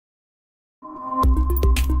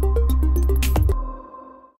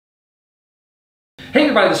Hey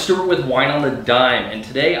everybody, this is Stuart with Wine on the Dime, and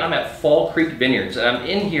today I'm at Fall Creek Vineyards, and I'm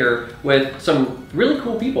in here with some really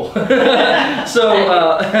cool people. So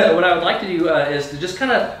what I would like to do is to just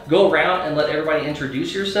kind of go around and let everybody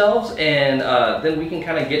introduce yourselves, and then we can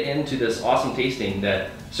kind of get into this awesome tasting that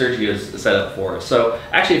Sergio has set up for us. So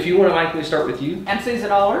actually, if you wouldn't mind, can we start with you? I'm Susan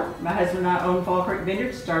Auler. My husband and I own Fall Creek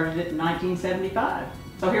Vineyards, started it in 1975.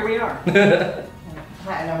 So here we are.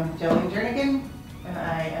 Hi, and I'm Jolene Jernigan, and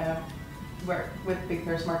I work with Big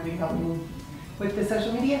Thirst Marketing, helping with the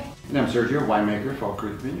social media. And I'm Sergio, winemaker, Fall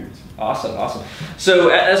Creek Vineyards. Awesome, awesome. So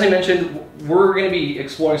as I mentioned, we're going to be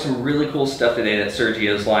exploring some really cool stuff today that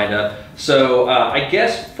Sergio has lined up. So I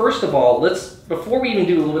guess first of all, before we even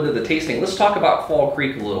do a little bit of the tasting, let's talk about Fall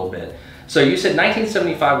Creek a little bit. So you said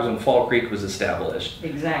 1975 was when Fall Creek was established.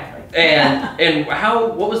 Exactly. And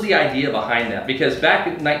what was the idea behind that? Because back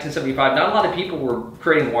in 1975, not a lot of people were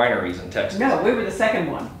creating wineries in Texas. No, we were the second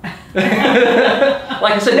one.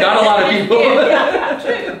 Like I said, not a lot of people. Yeah,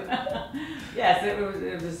 true. Yes,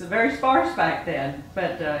 it was very sparse back then.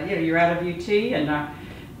 But you know, you're out of UT,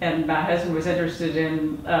 and my husband was interested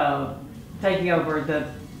in taking over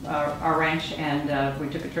our ranch, and we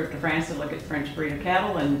took a trip to France to look at French breed of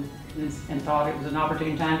cattle, and thought it was an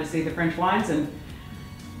opportune time to see the French wines, and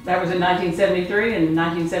that was in 1973. And in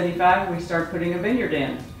 1975 we started putting a vineyard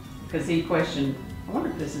in, because he questioned, I wonder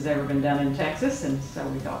if this has ever been done in Texas, and so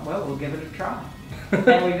we thought, well, we'll give it a try.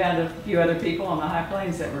 And we've had a few other people on the high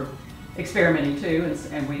plains that were experimenting too,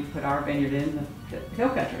 and we put our vineyard in the hill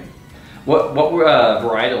country. What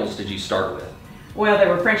varietals did you start with? Well, they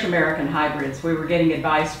were French-American hybrids. We were getting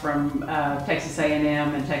advice from Texas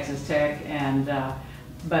A&M and Texas Tech, and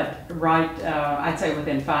but I'd say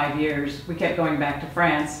within 5 years, we kept going back to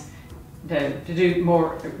France to do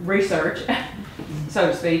more research,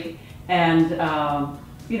 so to speak. And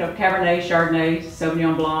you know, Cabernet, Chardonnay,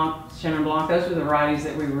 Sauvignon Blanc, Chenin Blanc, those were the varieties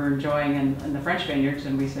that we were enjoying in the French vineyards,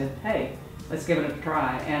 and we said, hey, let's give it a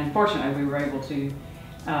try. And fortunately, we were able to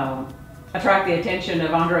attract the attention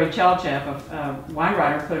of Andrei Chalchev, a wine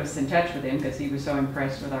writer, put us in touch with him because he was so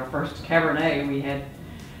impressed with our first Cabernet. We had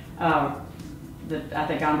that I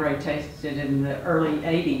think Andrei tasted in the early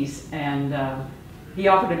 80s, and he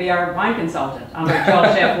offered to be our wine consultant. Andrei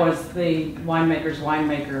Chalchev was the winemaker's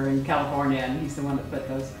winemaker in California, and he's the one that put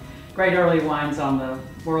those great early wines on the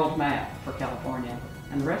world map for California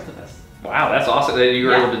and the rest of us. Wow, that's awesome that you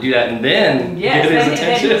were able to do that and then yes, get his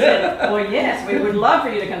attention. Then he said, well, yes, we would love for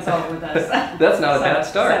you to consult with us. That's not a bad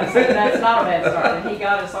start. So that's not a bad start, and he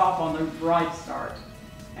got us off on the right start.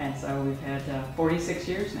 And so we've had 46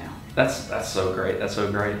 years now. That's so great. That's so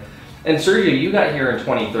great. And Sergio, you got here in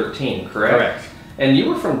 2013, correct? Correct. And you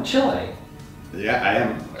were from Chile. Yeah, I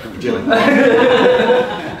am from Chile.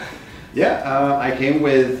 Yeah, I came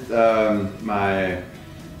with my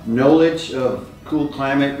knowledge of cool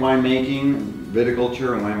climate winemaking,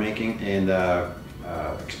 viticulture and winemaking, and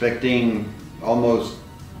expecting almost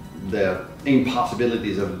the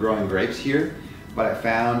impossibilities of growing grapes here. But I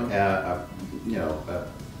found a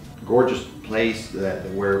gorgeous place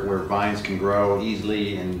where vines can grow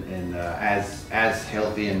easily and as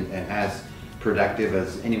healthy and as productive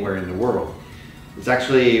as anywhere in the world. It's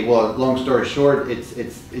actually, well, long story short, it's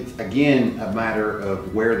again a matter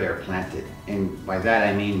of where they're planted, and by that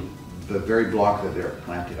I mean the very block that they're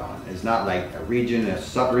planted on. It's not like a region, a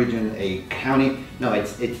sub-region, a county. No,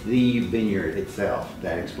 it's the vineyard itself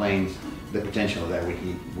that explains the potential that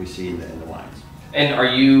we see in the wines. And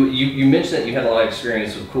you mentioned that you had a lot of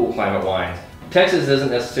experience with cool climate wines. Texas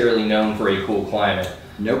isn't necessarily known for a cool climate.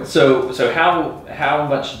 Nope. So how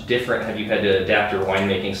much different have you had to adapt your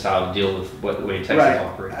winemaking style to deal with the way Texas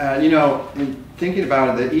operates? You know, thinking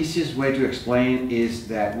about it, the easiest way to explain is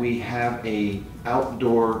that we have a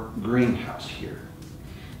outdoor greenhouse here.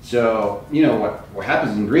 So you know what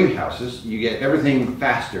happens in greenhouses? You get everything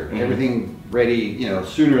faster, everything ready, you know,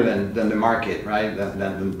 sooner than the market, right?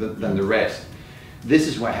 Than the rest. This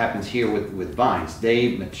is what happens here with vines.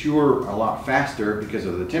 They mature a lot faster because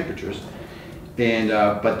of the temperatures, and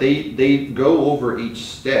but they go over each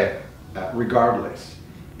step regardless.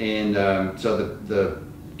 And so the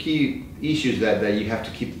key issues that you have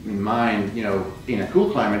to keep in mind, you know, in a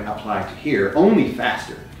cool climate apply to here, only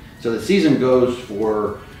faster. So the season goes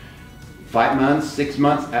for 5 months, 6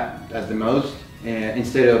 months at the most,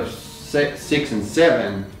 instead of 6 and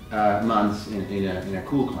 7 months in a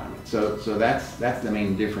cool climate. So that's the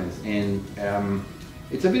main difference, and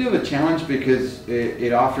it's a bit of a challenge because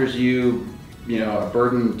it offers you a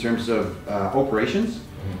burden in terms of operations.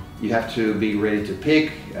 You have to be ready to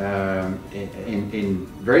pick in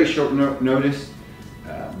very short notice,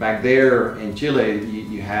 back there in Chile,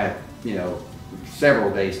 you had, you know,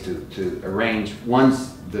 several days to arrange.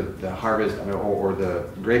 Once the harvest or the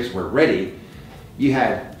grapes were ready, you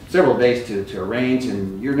had several days to arrange,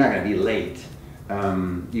 and you're not going to be late.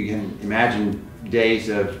 You can imagine days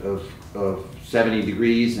of 70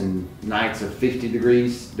 degrees and nights of 50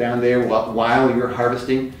 degrees down there while you're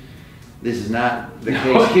harvesting. This is not the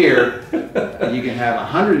case here. You can have a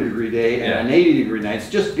 100-degree day and an 80-degree night.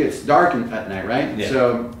 It just gets dark at night, right?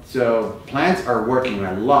 Yeah. So plants are working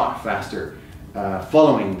a lot faster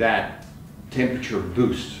following that temperature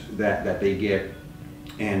boost that they get,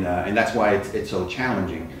 and that's why it's so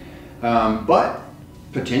challenging. But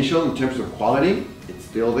potential in terms of quality, it's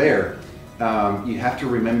still there. You have to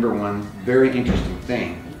remember one very interesting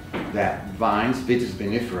thing, that vines, Vitis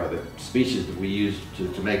vinifera, the species that we use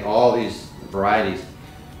to make all these varieties,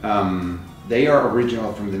 they are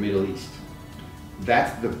original from the Middle East.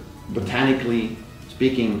 That's the, botanically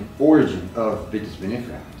speaking, origin of Vitis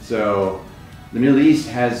vinifera. So the Middle East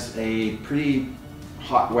has a pretty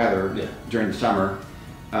hot weather during the summer.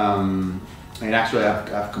 And actually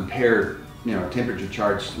I've compared, you know, temperature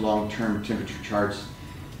charts, long-term temperature charts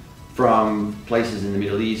from places in the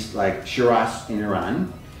Middle East like Shiraz in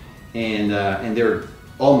Iran, and they're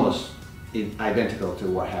almost identical to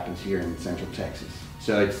what happens here in Central Texas.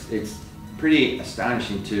 So it's pretty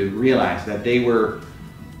astonishing to realize that they were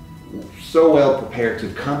so well prepared to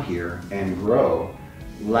come here and grow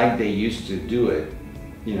like they used to do it,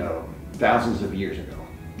 you know, thousands of years ago.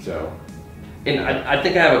 So. And I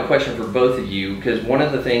think I have a question for both of you, because one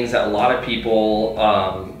of the things that a lot of people,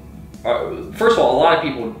 first of all, a lot of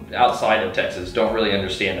people outside of Texas don't really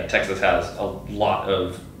understand that Texas has a lot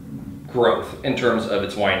of growth in terms of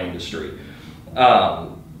its wine industry.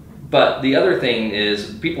 But the other thing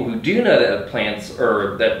is, people who do know that plants,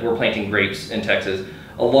 or that we're planting grapes in Texas,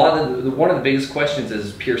 a lot of one of the biggest questions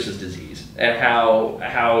is Pierce's disease, and how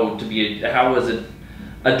was it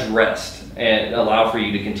addressed and allow for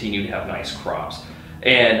you to continue to have nice crops.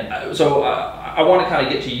 And so I want to kind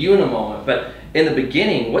of get to you in a moment, but in the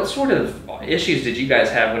beginning, what sort of issues did you guys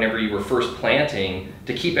have whenever you were first planting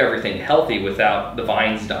to keep everything healthy without the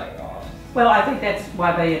vines dying off? Well, I think that's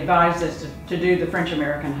why they advised us to do the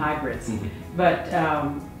French-American hybrids. Mm-hmm. But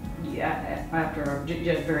yeah, after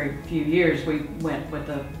just very few years, we went with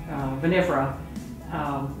the vinifera,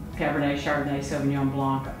 Cabernet, Chardonnay, Sauvignon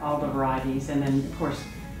Blanc, all the varieties, and then of course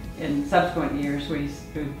in subsequent years we've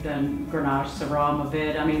done Grenache, Syrah,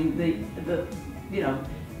 Mourvèdre. I mean,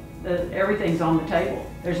 everything's on the table.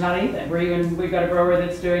 There's not anything. We've got a grower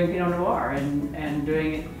that's doing Pinot Noir and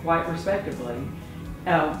doing it quite respectably.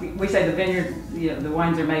 We say the vineyard, you know, the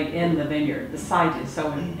wines are made in the vineyard. The site is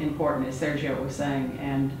so important, as Sergio was saying.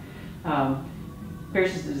 And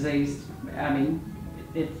Pierce's disease, I mean,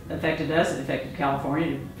 it affected us. It affected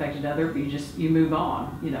California. It affected other. You move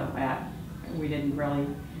on. You know, we didn't really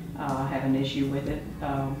have an issue with it.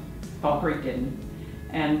 Fall Creek didn't,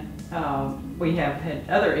 and we have had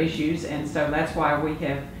other issues, and so that's why we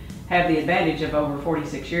have the advantage of over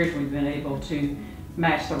 46 years. We've been able to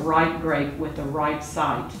match the right grape with the right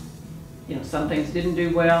site. You know, some things didn't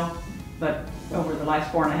do well, but over the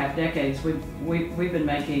last 4.5 decades, we've been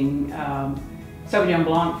making Sauvignon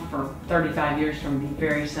Blanc for 35 years from the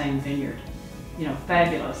very same vineyard. You know,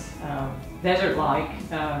 fabulous, desert-like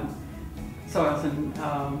soils in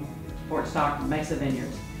Fort Stock, Mesa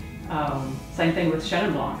Vineyards. Same thing with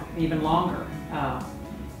Chenin Blanc, even longer.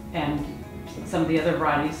 And some of the other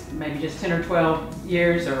varieties, maybe just 10 or 12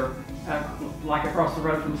 years, or like across the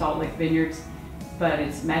road from Salt Lake Vineyards. But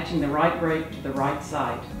it's matching the right grape to the right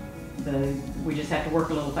site. We just have to work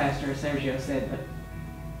a little faster, as Sergio said, but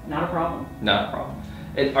not a problem. Not a problem.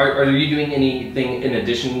 And are you doing anything in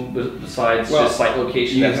addition besides just site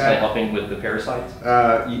location that's kind of helping with the parasites?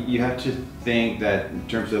 You have to think that in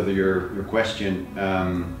terms of your question,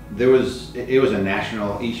 it was a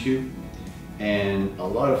national issue, and a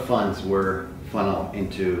lot of funds were funneled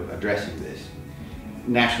into addressing this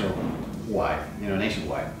nationwide,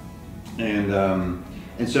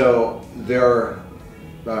 and so there are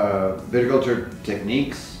viticulture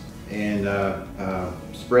techniques and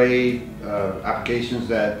spray applications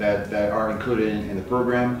that are included in the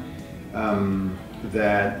program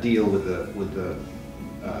that deal with the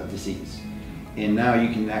disease, and now you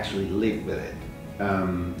can actually live with it.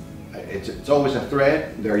 It's always a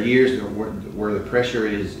threat. There are years where the pressure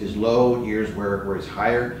is low, years where it's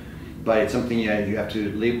higher, but it's something you have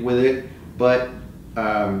to live with it. But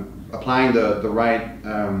applying the right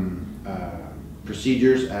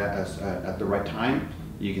procedures at the right time,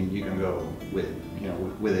 you can go with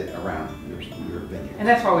it around your vineyard. And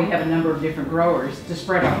that's why we have a number of different growers to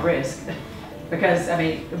spread our risk. Because, I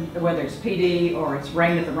mean, whether it's PD or it's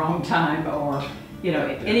rain at the wrong time or, you know,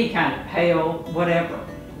 any kind of hail, whatever,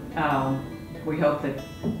 we hope that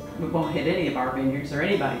we won't hit any of our vineyards or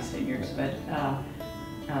anybody's vineyards, but,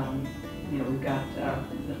 you know, we've got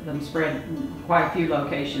them spread in quite a few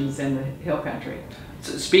locations in the hill country.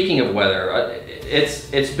 So speaking of weather,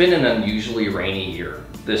 it's been an unusually rainy year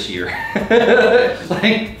this year.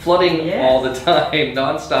 Like flooding all the time,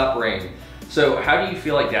 non-stop rain. So how do you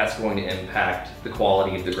feel like that's going to impact the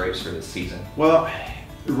quality of the grapes for this season? Well,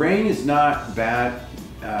 rain is not bad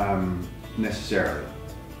necessarily.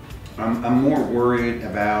 I'm more worried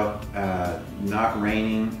about not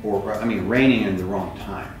raining, or I mean raining in the wrong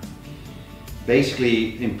time.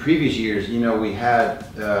 Basically, in previous years, you know, we had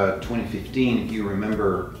 2015, if you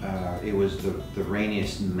remember, it was the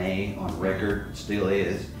rainiest May on record, it still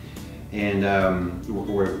is. And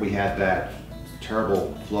where we had that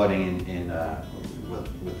terrible flooding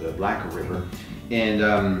with the Blacker River.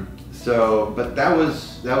 And but that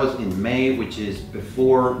was in May, which is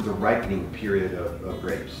before the ripening period of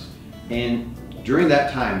grapes. And during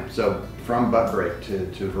that time, so from bud break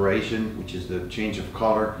to veration, which is the change of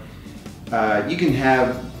color, you can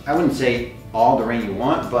have, I wouldn't say all the rain you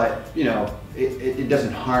want, but you know, it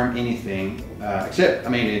doesn't harm anything, except, I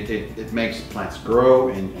mean, it makes plants grow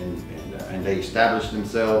and they establish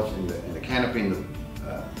themselves in the canopy, in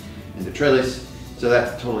the trellis, so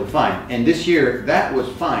that's totally fine. And this year, that was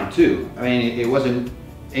fine too. I mean, it wasn't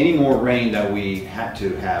any more rain than we had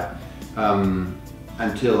to have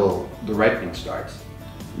until the ripening starts.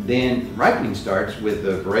 Then ripening starts with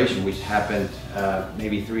the veration, which happened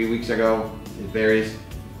maybe 3 weeks ago. It varies,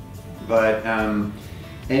 but and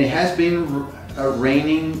it has been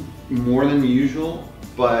raining more than usual,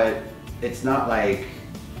 but it's not like,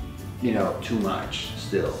 you know, too much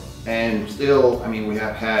still. And still, I mean, we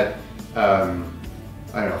have had I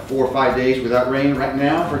don't know, 4 or 5 days without rain right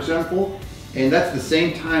now, for example, and that's the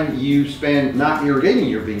same time you spend not irrigating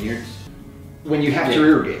your vineyards when you have to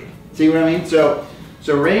irrigate. See what I mean? So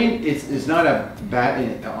rain is not a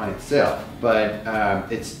bad on itself, but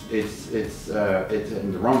it's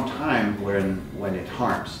in the wrong time when it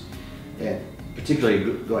harms, and particularly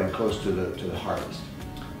going close to the harvest.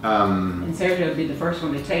 And Sergio would be the first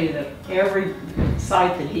one to tell you that every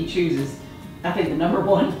site that he chooses, I think the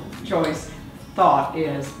 #1 choice thought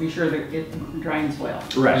is be sure that it drains well.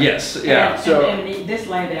 Right. Yes. Yeah. And this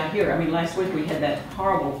land out here, I mean, last week we had that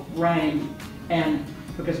horrible rain, and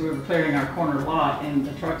because we were clearing our corner lot and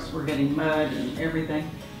the trucks were getting mud and everything,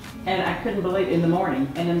 and I couldn't believe it in the morning,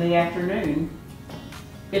 and in the afternoon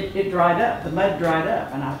it dried up, the mud dried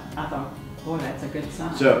up, and I thought, boy, that's a good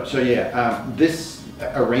sign. So yeah,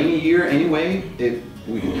 a rainy year anyway,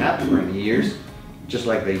 we can have the rainy years just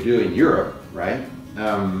like they do in Europe, right?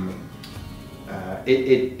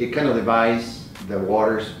 It kind of divides the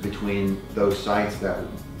waters between those sites that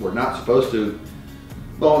were not supposed to,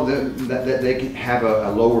 well, that they can have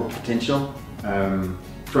a lower potential from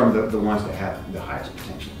the ones that have the highest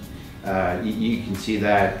potential. You can see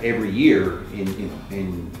that every year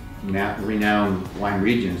in renowned wine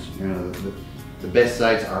regions. You know, the best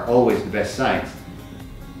sites are always the best sites.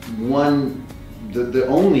 One of the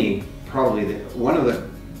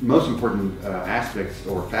most important aspects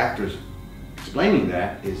or factors explaining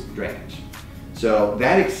that is drainage. So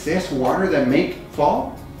that excess water that may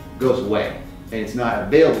fall goes away, and it's not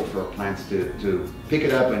available for plants to pick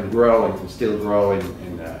it up and grow and still grow and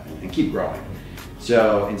keep growing.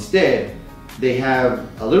 So instead, they have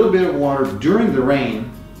a little bit of water during the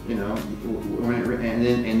rain, you know,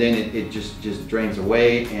 and then it just drains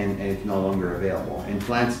away and it's no longer available. And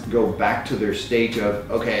plants go back to their stage of,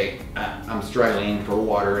 okay, I'm struggling for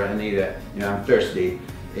water, I need I'm thirsty,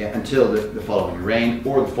 until the following rain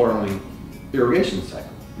or the following irrigation cycle,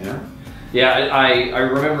 you know? Yeah, I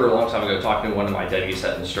remember a long time ago talking to one of my debut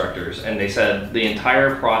set instructors, and they said the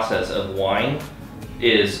entire process of wine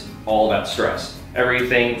is all about stress.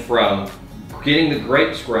 Everything from getting the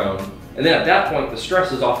grapes grown, and then at that point the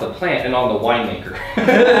stress is off the plant and on the winemaker.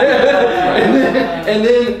 and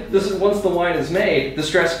then once the wine is made, the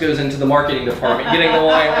stress goes into the marketing department, getting the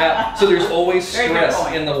wine out. So there's always stress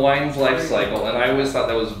in the wine's life cycle, and I always thought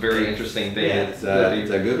that was a very interesting thing. Yeah,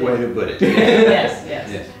 it's a good way to put it. Yes.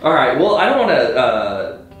 All right, well, I don't want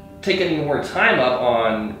to take any more time up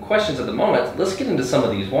on questions at the moment. Let's get into some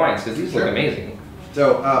of these wines, because these look amazing.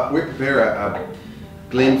 So we prepare a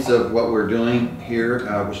glimpse of what we're doing here.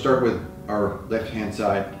 We'll start with our left-hand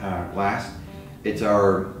side glass. It's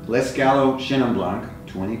our Lescalo Chenin Blanc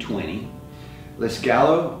 2020.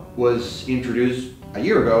 Lescalo was introduced a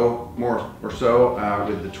year ago, more or so,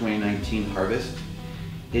 with the 2019 harvest.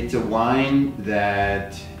 It's a wine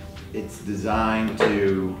that it's designed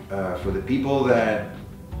to for the people that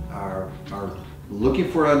are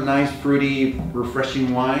looking for a nice, fruity,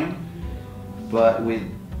 refreshing wine, but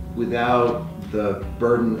without the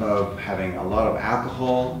burden of having a lot of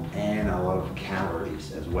alcohol and a lot of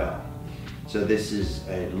calories as well. So this is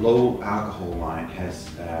a low alcohol wine, has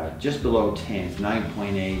just below 10, it's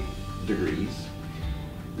 9.8 degrees,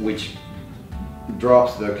 which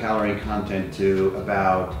drops the calorie content to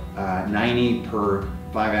about 90 per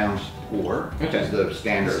 5 ounce pour, which is the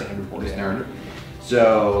standard.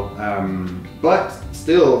 So, but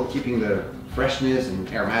still keeping the freshness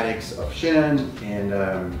and aromatics of Chenin,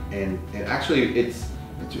 and actually it's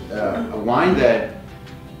a wine that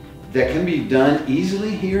can be done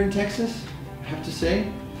easily here in Texas, I have to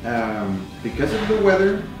say, because of the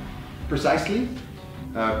weather, precisely.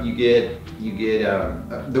 You get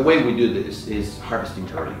the way we do this is harvesting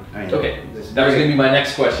early. I mean, okay, that was going to be my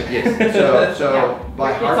next question. Yes. So yeah.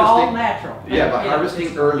 by it's harvesting, all natural. Yeah, by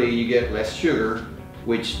harvesting early, you get less sugar,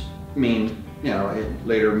 which it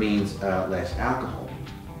later means less alcohol.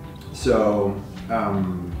 So,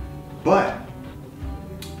 but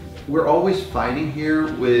we're always fighting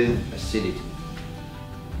here with acidity.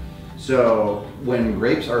 So when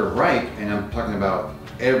grapes are ripe, and I'm talking about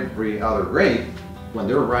every other grape, when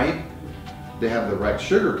they're ripe, they have the right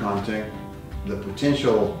sugar content, the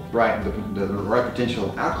potential the right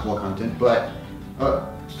potential alcohol content, but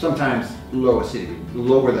sometimes low acidity,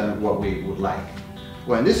 lower than what we would like.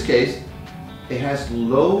 Well, in this case, it has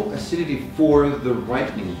low acidity for the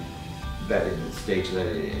ripening stage that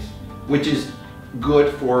it is, which is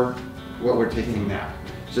good for what we're tasting now.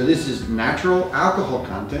 So this is natural alcohol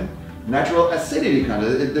content, natural acidity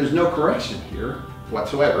content. There's no correction here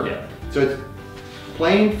whatsoever. Yeah. So it's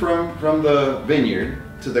plain from the vineyard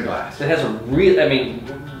to the glass. It has a real, I mean,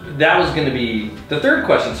 that was going to be the third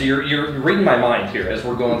question. So you're reading my mind here as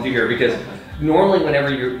we're going through here, because normally whenever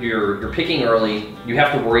you're picking early, you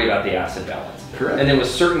have to worry about the acid balance. Correct. And then with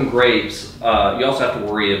certain grapes, you also have to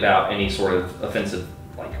worry about any sort of offensive,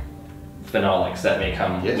 like phenolics that may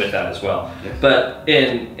come with that as well. Yes. But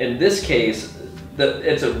in this case,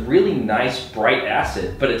 it's a really nice bright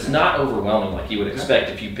acid, but it's not overwhelming like you would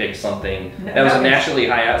expect if you pick something that was a naturally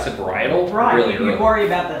high acid varietal. Right, really you early. worry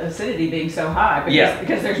about the acidity being so high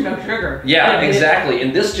because there's no sugar. Yeah, exactly.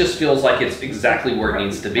 And this just feels like it's exactly where it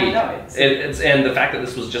needs to be. I know, and the fact that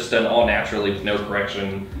this was just done all naturally with no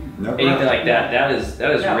correction, anything like that is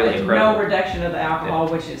really incredible. No reduction of the alcohol,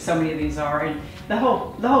 which so many of these are, and the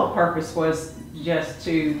whole purpose was just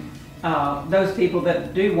to those people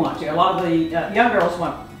that do want to. A lot of the young girls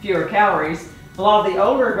want fewer calories. A lot of the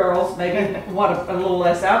older girls maybe want a little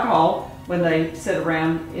less alcohol when they sit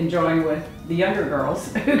around enjoying with the younger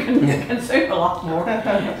girls who can consume a lot more.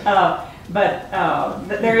 But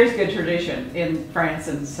there is good tradition in France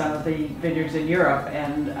and some of the vineyards in Europe,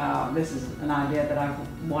 and this is an idea that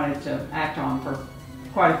I've wanted to act on for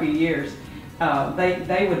quite a few years.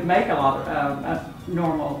 They would make a lot of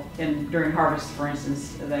normal, during harvest, for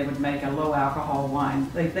instance, they would make a low alcohol wine.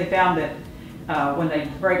 They found that when they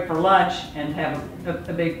break for lunch and have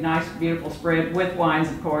a big, nice, beautiful spread with wines,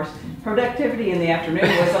 of course, productivity in the afternoon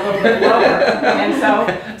was a little bit lower. And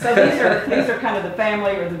so these are kind of the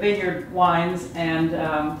family or the vineyard wines, and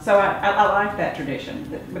so I like that tradition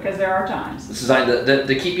because there are times. It's designed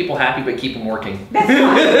to keep people happy but keep them working. That's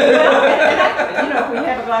right. Well, if we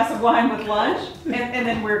have a glass of wine with lunch, and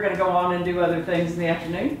then we're going to go on and do other things in the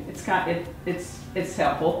afternoon, it's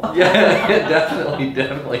helpful. Yeah,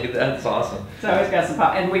 definitely. That's awesome. So it's got some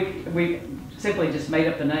pop, and we simply just made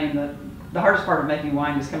up the name. The hardest part of making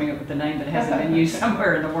wine is coming up with the name that hasn't been used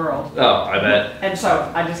somewhere in the world. Oh, I bet. And so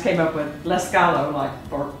I just came up with Lescalo, like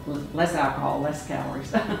for less alcohol, less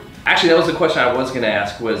calories. Actually, that was the question I was going to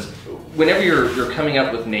ask. Was whenever you're coming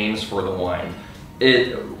up with names for the wine,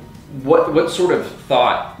 what sort of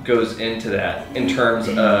thought goes into that in terms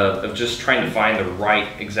of just trying to find the right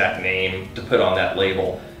exact name to put on that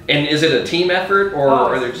label? And is it a team effort, or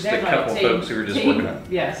are there just a couple folks who are just working on it?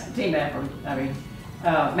 Yes, team effort. I mean,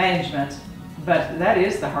 management, but that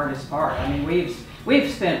is the hardest part. I mean,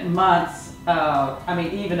 we've spent months, I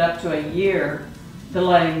mean, even up to a year,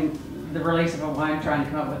 delaying the release of a wine, trying to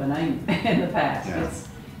come up with a name in the past. Yeah.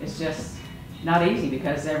 It's just not easy,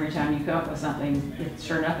 because every time you come up with something,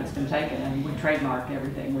 sure enough, it's been taken, and we trademark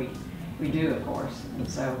everything we do, of course. And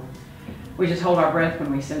so we just hold our breath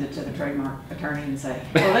when we send it to the trademark attorney and say,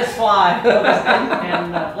 well, let's fly,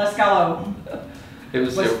 and let's go. It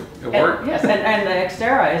worked. Yes, and the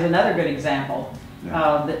ExTERRA is another good example.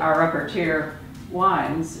 Our upper tier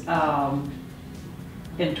wines.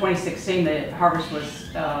 In 2016, the harvest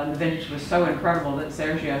was, the vintage was so incredible that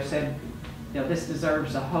Sergio said, this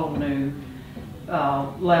deserves a whole new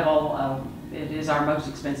level. It is our most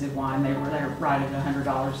expensive wine. They were right at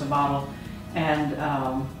 $100 a bottle, and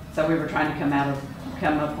so we were trying to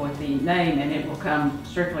come up with the name, and it will come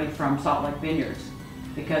strictly from Salt Lake Vineyards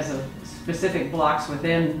because of specific blocks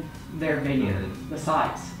within their vineyard. The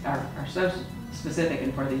sites are so specific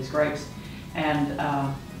and for these grapes, and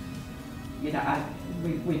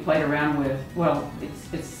we played around with, well,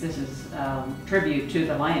 this is tribute to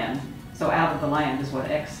the land. So out of the land is what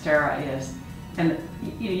ExTERRA is, and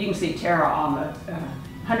you can see Terra on the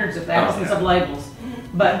hundreds of thousands of labels,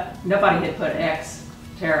 but nobody had put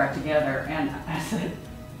ExTERRA together, and I said,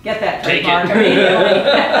 get that trademark immediately.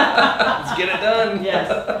 Let's get it done. Yes.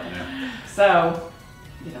 So,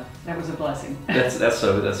 that was a blessing. That's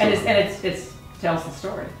so. And it tells the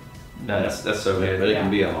story. No, that's so good. But it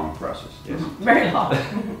can be a long process. Yes. Very long.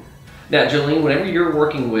 Now, Jolene, whenever you're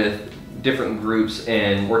working with different groups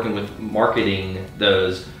and working with marketing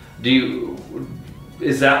those,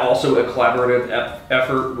 is that also a collaborative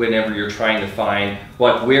effort whenever you're trying to find,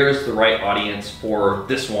 like, where is the right audience for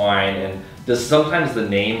this wine? And does sometimes the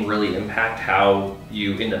name really impact how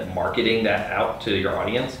you end up marketing that out to your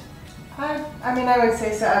audience? I mean, I would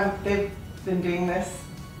say so. They've been doing this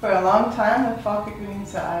for a long time with Fall Creek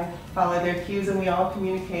Vineyards, so I follow their cues, and we all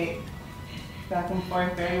communicate back and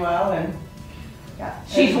forth very well. And yeah,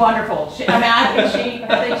 she's wonderful. I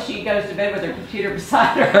think she goes to bed with her computer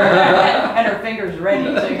beside her and her fingers ready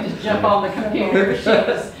to just jump on the computer.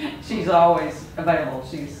 She's always available.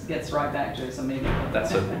 She gets right back to us immediately.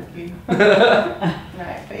 That's so thank you.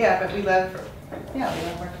 Right, but we love working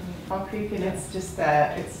with Fall Creek, and it's just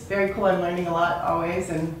it's very cool. I'm learning a lot always,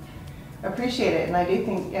 and appreciate it. And I do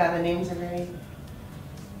think the names are very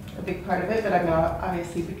a big part of it, but I mean,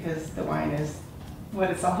 obviously because the wine is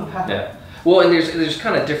what it's all about. Yeah. Well, and there's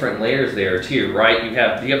kind of different layers there too, right? You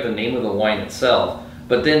have the name of the wine itself,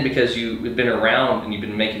 but then because you've been around and you've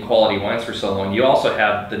been making quality wines for so long, you also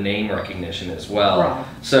have the name recognition as well. Right.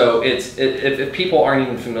 So if people aren't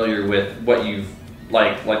even familiar with what you've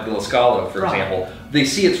like the Lescalo, for example, they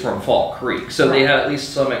see it's from Fall Creek, so they have at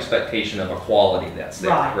least some expectation of a quality that's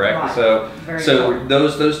there, correct? Right. So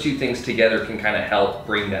those two things together can kind of help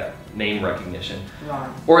bring that name recognition. Right.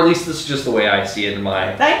 Or at least this is just the way I see it in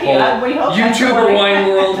my We hope YouTuber wine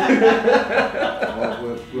world.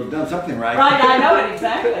 Well, we've done something right. Right, I know it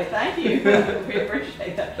exactly. Thank you. We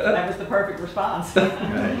appreciate that. That was the perfect response.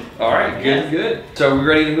 Right. All right, good. So are we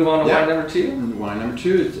ready to move on to wine number 2? Wine number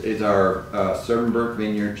 2 is our Sergio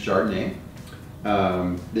Vineyard Chardonnay.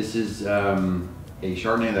 This is a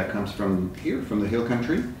Chardonnay that comes from here, from the hill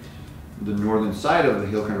country, the northern side of the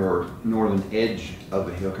hill country, or northern edge of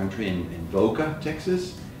the hill country in Boca,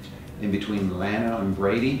 Texas, in between Lano and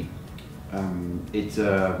Brady. It's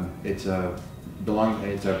a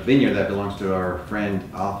vineyard that belongs to our friend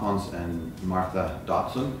Alphonse and Martha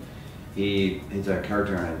Dobson. He's a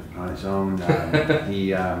character on his own.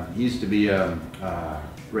 He used to be a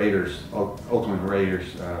Oakland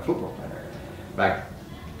Raiders football player back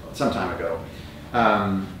some time ago.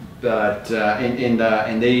 And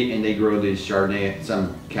they grow these Chardonnay,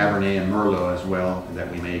 some Cabernet and Merlot as well that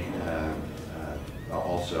we make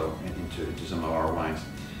also into some of our wines.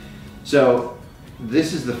 So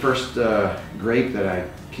this is the first grape that I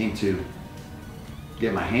came to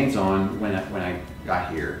get my hands on when I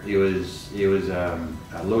got here. It was a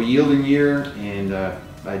low yielding year, and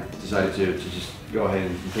I decided to just go ahead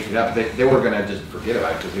and pick it up. They were going to just forget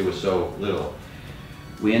about it because it was so little.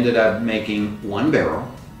 We ended up making 1 barrel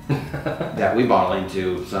that we bottled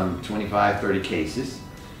into some 25, 30 cases,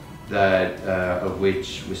 that of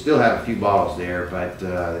which we still have a few bottles there, but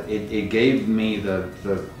it gave me the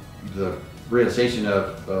realization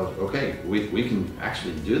of okay, we can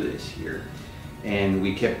actually do this here. And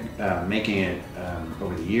we kept making it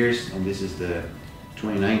over the years, and this is the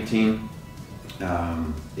 2019.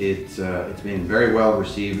 It's been very well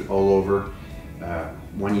received all over.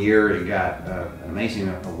 One year it got an amazing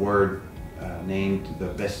award named the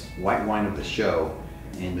best white wine of the show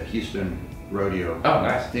in the Houston Rodeo. Oh,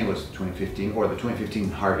 nice. I think it was 2015, or the 2015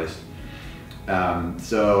 harvest.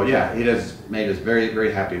 So yeah, it has made us very,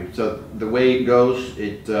 very happy. So the way it goes,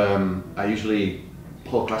 I usually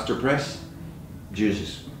pull cluster press, juice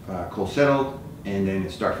is cold settled, and then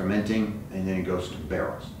it starts fermenting, and then it goes to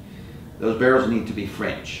barrels. Those barrels need to be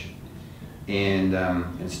French, and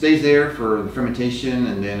it stays there for the fermentation,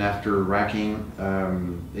 and then after racking,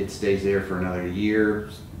 it stays there for another year,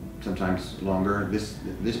 sometimes longer. This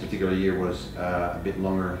particular year was a bit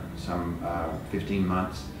longer, some 15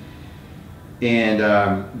 months, and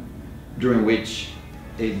during which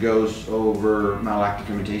it goes over malolactic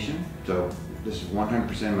fermentation. So this is 100%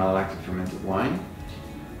 malolactic fermented wine.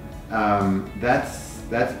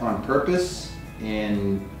 That's on purpose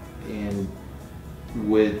and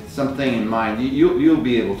with something in mind. You'll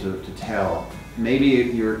be able to tell. Maybe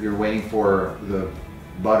you're waiting for the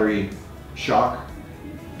buttery shock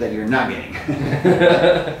that you're not getting.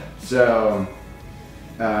 So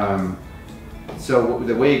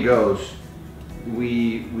the way it goes,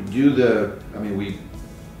 we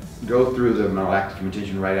go through the malolactic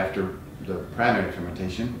fermentation right after the primary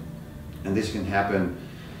fermentation, and this can happen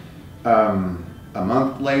a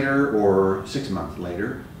month later or 6 months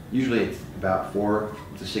later. Usually it's about 4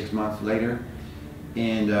 to 6 months later,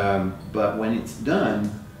 and but when it's done,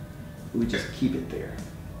 we just keep it there.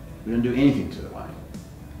 We don't do anything to the wine,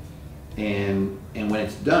 and when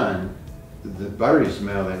it's done, the buttery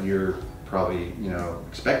smell that you're probably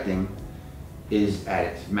expecting is at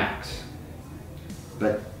its max.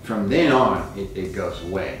 But from then on, it goes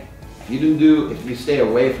away. If you stay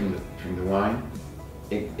away from the wine,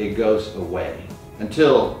 it goes away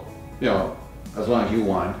until as long as you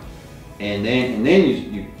want, and then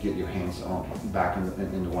you get your hands on back in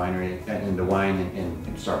the winery in the wine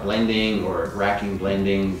and start blending or racking,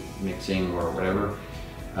 blending, mixing or whatever,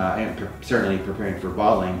 and certainly preparing for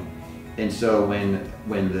bottling. And so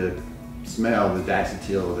when the smell, the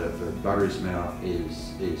diacetyl, the buttery smell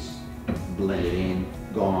is blended in,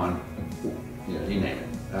 gone, you name it.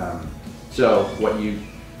 So what you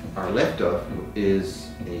are left of is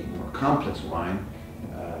a more complex wine,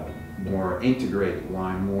 more integrated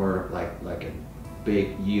wine, more like a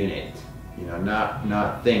big unit.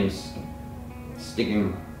 Not things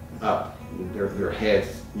sticking up their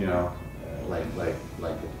heads. Like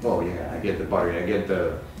oh yeah, I get the buttery, I get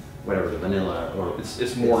the whatever, the vanilla, or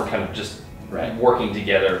it's more kind of just working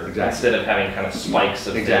together instead of having kind of spikes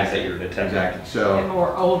of things that you're detecting. Exactly. So And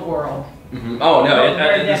more old world. Oh no,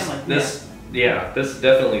 This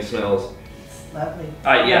definitely smells. It's lovely.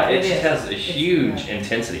 It is. just has a huge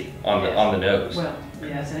intensity on the nose. Well,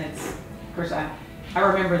 yes, and it's, of course, I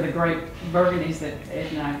remember the great Burgundies that Ed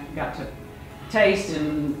and I got to taste,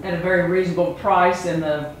 and at a very reasonable price in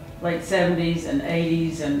the late 70s and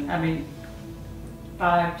 80s, and I mean,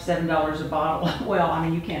 $5, $7 a bottle. Well, I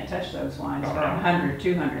mean, you can't touch those wines for $100,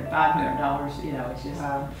 $200, $500. It's just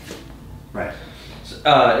right.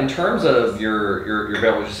 In terms of your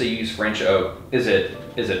barrel, you say you use French oak. Is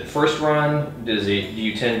it first run? Do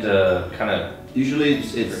you tend to kind of? Usually it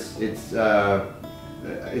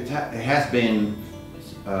has been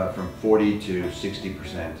from 40 to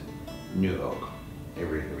 60% new oak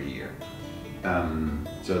every year.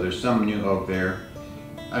 So there's some new oak there.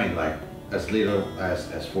 I mean, like as little as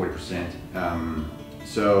 40%.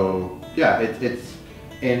 So yeah, it's,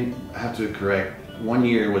 and I have to correct. One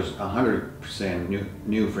year was 100%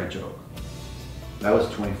 new French oak. That was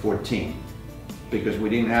 2014 because we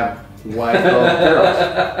didn't have white oak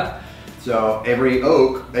barrels. So every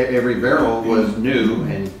barrel was new,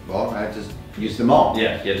 and well, I just used them all.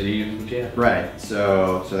 Yeah, you had to use them. Yeah. Right.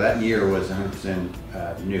 So that year was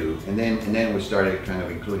 100% new, and then we started kind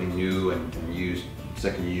of including new and used,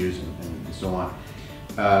 second use, and so on.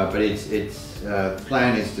 But it's the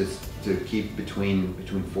plan is to keep between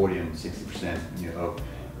 40 and 60% new oak.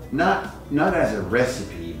 Not as a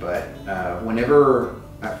recipe, but whenever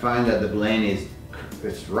I find that the blend is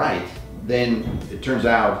right, then it turns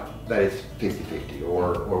out that it's 50-50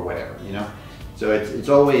 or whatever, So it's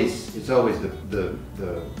always the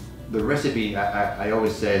recipe. I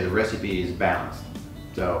always say the recipe is balanced.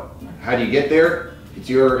 So how do you get there? It's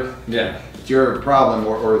your problem,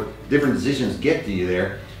 or different decisions get to you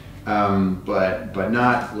there, but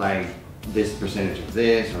not like this percentage of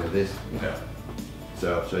this or this. Yeah.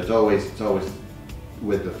 So it's always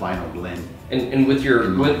with the final blend. And with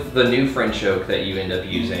the new French oak that you end up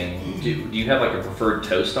using, do you have like a preferred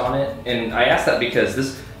toast on it? And I ask that because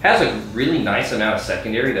this has a really nice amount of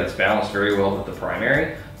secondary that's balanced very well with the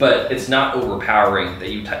primary, but it's not overpowering that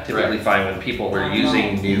you typically find when people are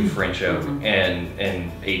using new French oak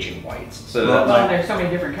and aging whites. So there's so many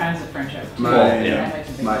different kinds of French oak.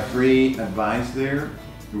 My free advice there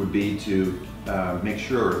would be to make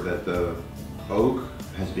sure that the oak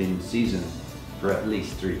has been seasoned for at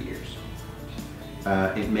least 3 years.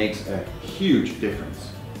 It makes a huge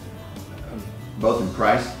difference, both in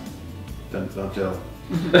price, don't tell,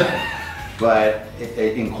 but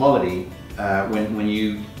in quality. When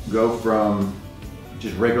you go from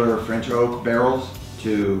just regular French oak barrels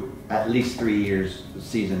to at least 3 years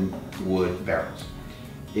seasoned wood barrels,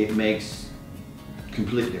 it makes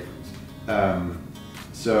complete difference.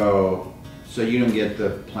 So you don't get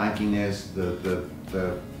the plankiness,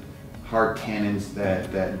 the hard tannins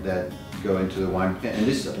that go into the wine, and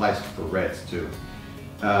this applies for reds too.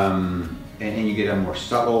 And you get a more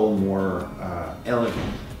subtle, more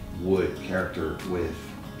elegant wood character with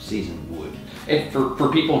seasoned wood. And for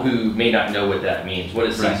people who may not know what that means, what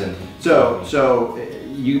is seasoned? Right. So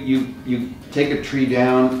you take a tree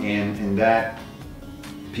down, and that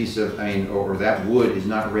piece of, or that wood is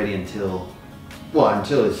not ready until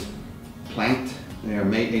it's planked,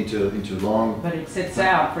 made into long. But it sits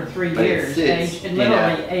out for 3 But years, it sits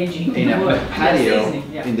literally aging in a wood. patio,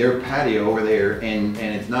 Seasoning, yeah. in their patio over there, and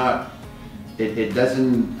it's not. It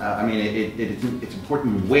doesn't. It's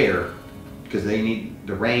important where, because they need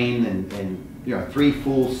the rain and 3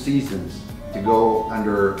 full seasons to go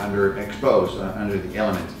under exposed under the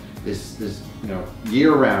elements. This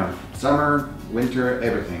year round, summer, winter,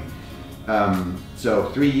 everything.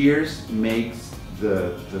 So 3 years makes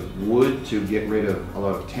the wood to get rid of a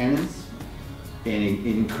lot of tannins, and it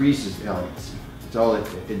increases elegance. It's all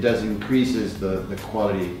it does, increases the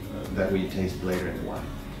quality that we taste later in the wine.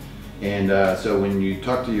 And so when you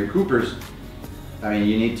talk to your coopers,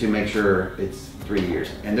 you need to make sure it's 3 years,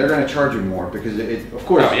 and they're going to charge you more because of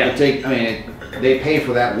course, they pay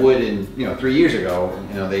for that wood in 3 years ago.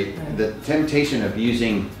 The temptation of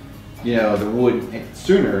using the wood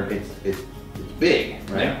sooner, it's big,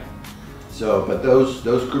 right? Yeah. So, but those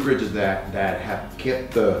cooperages that have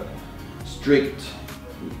kept the strict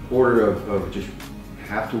order of just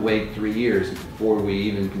have to wait 3 years before we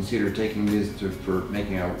even consider taking this for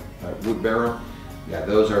making a wood barrel. Yeah,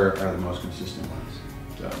 those are the most consistent ones.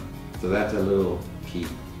 So that's a little key.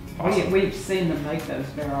 Awesome. We've seen them make those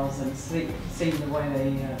barrels and seen the way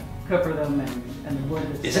they cooper them and the wood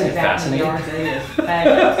that stays out in the yard. It is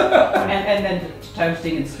fabulous. and then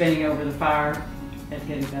toasting and spinning over the fire and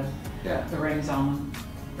getting the rings on them.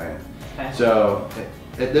 Right. Fabulous. So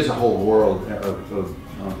there's a whole world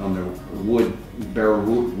on the barrel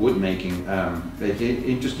wood making. It's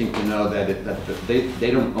interesting to know that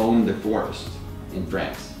they don't own the forest in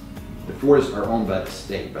France. The forests are owned by the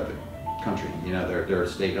state, by the country. They're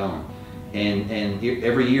state owned, and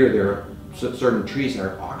every year there are certain trees that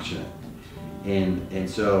are auctioned, and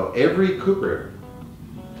so every cooper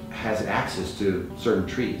has access to certain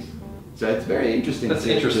trees. So it's very interesting. That's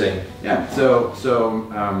interesting. Yeah. So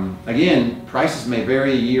again, prices may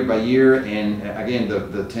vary year by year, and again,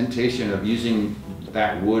 the temptation of using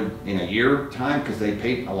that wood in a year time because they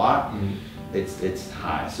paid a lot, it's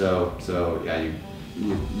high. So yeah,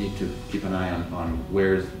 you need to keep an eye on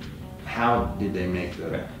how did they make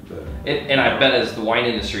the and I bet as the wine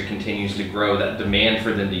industry continues to grow, that demand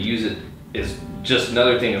for them to use it is just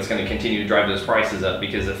another thing that's going to continue to drive those prices up,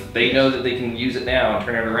 because if they know that they can use it now and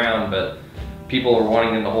turn it around, but people are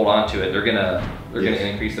wanting them to hold on to it, they're gonna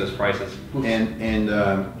increase those prices. And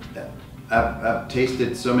I've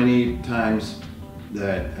tasted so many times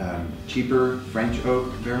that cheaper French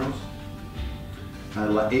oak barrels,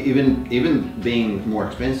 even being more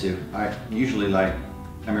expensive, I usually like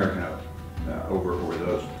American oak over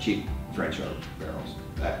those cheap French oak barrels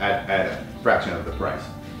at a fraction of the price.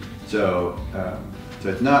 So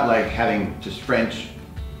it's not like having just French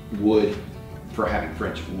wood for having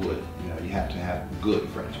French wood. You have to have good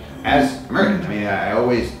French. As American, I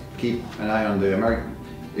always keep an eye on the American.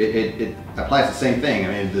 It applies the same thing.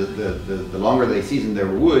 The longer they season their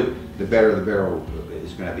wood, the better the barrel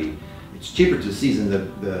is going to be. It's cheaper to season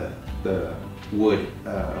the wood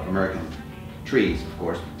of American trees, of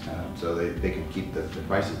course, so they can keep the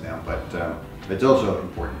prices down. But it's also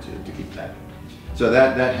important to keep that. So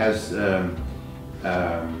that has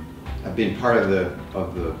been part of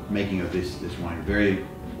the making of this wine. Very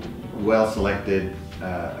well selected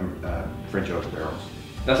French oak barrels.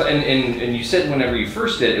 And you said whenever you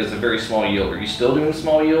first did it was a very small yield. Are you still doing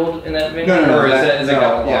small yield in that vineyard? No. Or is it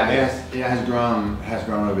got it has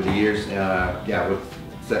grown over the years.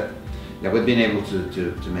 We've been able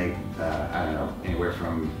to make I don't know, anywhere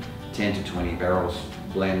from 10 to 20 barrels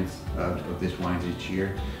blends of this wines each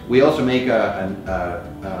year. We also make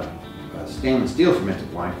a stainless steel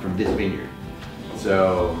fermented wine from this vineyard.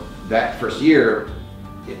 So that first year,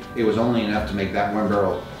 it was only enough to make that one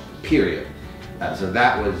barrel, period. So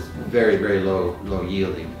that was very, very low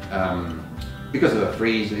yielding. Because of the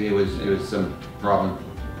freeze, it was some problem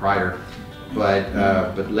prior.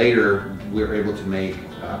 But later, we were able to make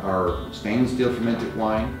our stainless steel fermented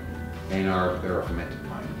wine and our barrel fermented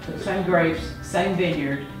wine. So same grapes, same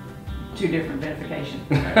vineyard, 2 different vinification.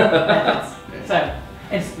 So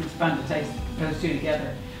it's fun to taste those 2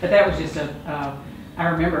 together. But that was just I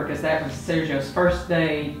remember because that was Sergio's first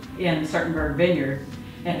day in Sergio Vineyard,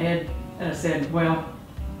 and Ed said, well,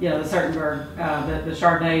 the Sergio, the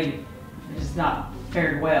Chardonnay has not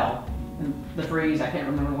fared well the freeze. I can't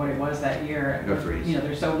remember what it was that year. The freeze. You know,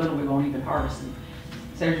 there's so little we won't even harvest. And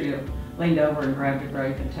Sergio leaned over and grabbed a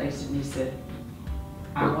grape and tasted, and he said,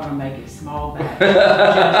 I want to make it small batch.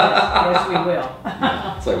 Yes, we will.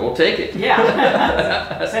 It's like, we'll take it.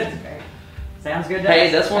 Yeah. Said, sounds good to us.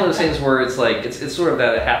 Hey, that's one of those things where it's like, it's sort of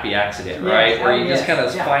that happy accident, right? Yes. Where you Yes. just kind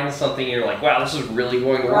of Yeah. find something and you're like, wow, this is really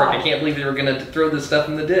going to work. Right. I can't believe they were going to throw this stuff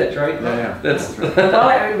in the ditch, right? Yeah. That's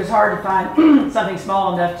Well, it was hard to find something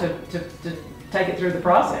small enough to take it through the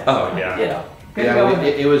process. Oh, yeah. You know, couldn't go Yeah,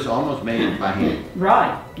 in it was almost made by hand.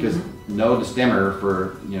 right. Because no destemmer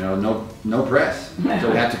for, no press. So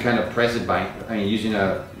we had to kind of press it using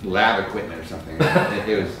a lab equipment or something. It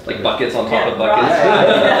was like it was- buckets on top Yeah, of buckets. right.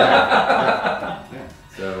 Yeah.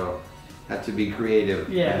 So had to be creative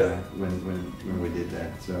Yes. when we did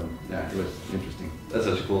that. So yeah, it was interesting. That's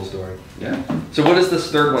such a cool story. Yeah. So what is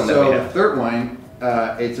this third one that we So the have? third wine,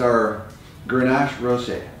 it's our Grenache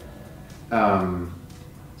Rosé.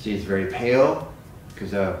 See, it's very pale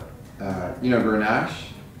because Grenache.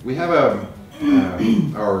 We have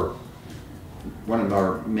one of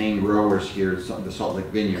our main growers here, the Salt Lake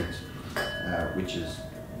Vineyards, which is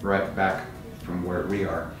right back from where we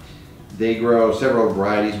are. They grow several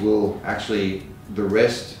varieties. The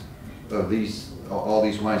rest of all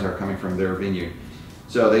these wines are coming from their vineyard.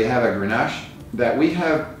 So they have a Grenache that we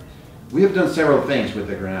have done several things with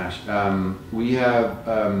the Grenache.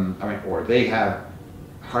 They have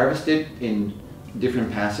harvested in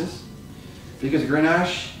different passes because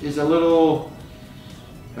Grenache is a little,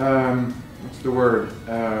 what's the word?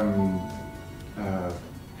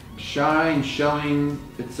 Shy in showing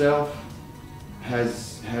itself.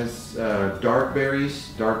 Has dark berries,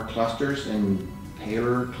 dark clusters, and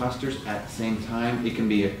paler clusters at the same time. It can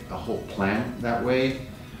be a whole plant that way,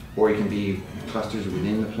 or it can be clusters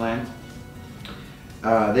within the plant.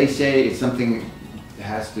 They say it's something that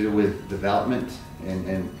has to do with development,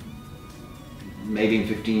 and maybe in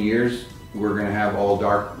 15 years we're going to have all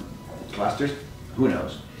dark clusters. Who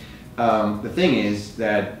knows? The thing is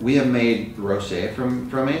that we have made rosé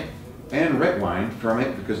from it and red wine from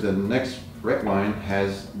it, because the next red wine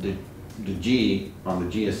has the G on the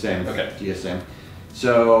GSM. Okay. GSM.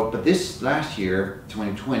 So, but this last year,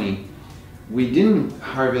 2020, we didn't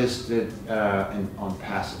harvest it on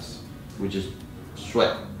passes. We just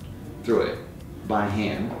swept through it by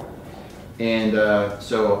hand. And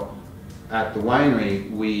so at the winery,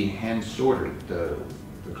 we hand sorted the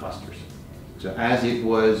clusters. So as it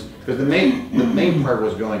was, because the main part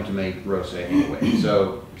was going to make rosé anyway.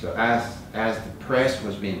 So as the press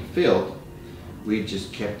was being filled, we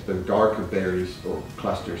just kept the darker berries or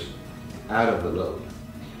clusters out of the load.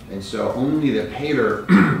 And so only the paler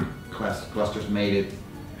clusters made it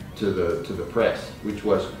to the press, which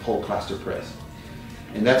was whole cluster press.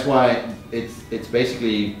 And that's why it's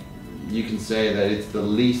basically, you can say that it's the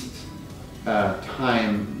least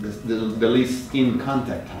time, the least in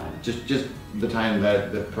contact time, just the time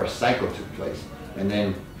that the press cycle took place, and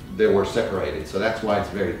then they were separated. So that's why it's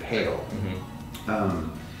very pale. Mm-hmm.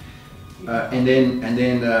 And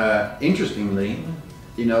then interestingly,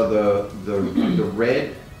 the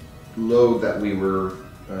red load that we were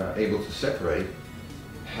able to separate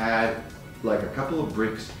had like a couple of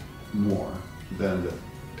bricks more than the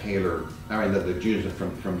paler, the juice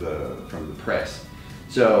from the press.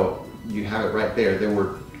 So you have it right there. There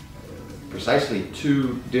were precisely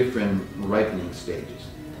two different ripening stages.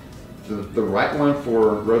 The right one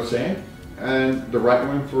for rosé and the right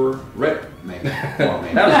one for red, maybe. That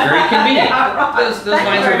was very convenient. Those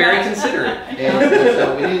wines were very considerate. And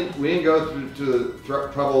so we didn't go through to the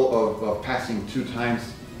trouble of passing 2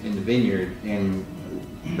 times in the vineyard, and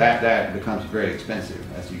that becomes very expensive,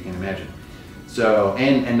 as you can imagine. So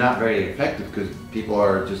and not very effective, because people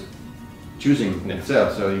are just choosing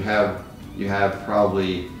themselves. So you have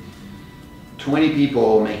probably 20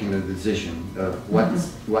 people making the decision of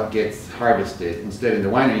what gets harvested. Instead, in the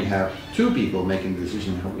winery, you have 2 people making the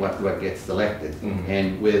decision of what gets selected,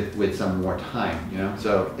 and with some more time,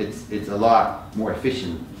 So it's a lot more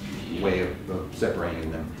efficient way of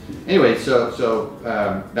separating them. Anyway, so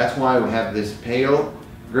that's why we have this pale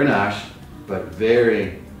Grenache, but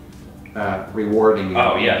very rewarding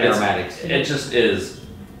aromatics. It just is.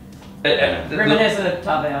 Reminiscent of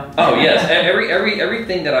Tavel. Oh yes,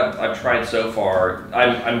 everything that I've tried so far,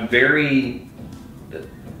 I'm very,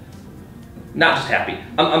 not just happy.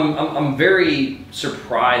 I'm very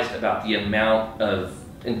surprised about the amount of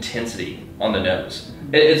intensity on the nose.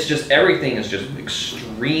 It's just, everything is just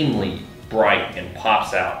extremely bright and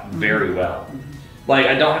pops out very well. Like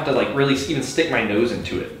I don't have to like really even stick my nose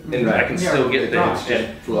into it, and I can still get it's things.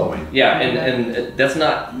 just flowing. Yeah, and that's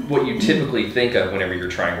not what you typically think of whenever you're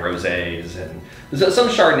trying rosés and some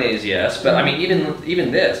Chardonnays, yes, but I mean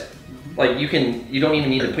even this, like you don't even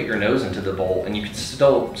need to put your nose into the bowl, and you can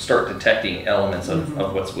still start detecting elements of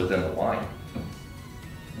what's within the wine.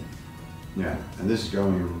 Yeah, and this is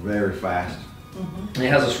going very fast. It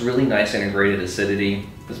has this really nice integrated acidity.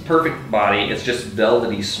 This perfect body. It's just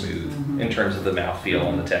velvety smooth in terms of the mouthfeel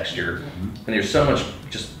and the texture. And there's so much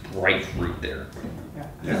just bright fruit there.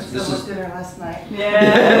 Yeah. This is dinner last night.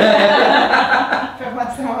 Yeah. From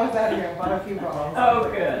last time I was out here, I bought a few bottles. Oh,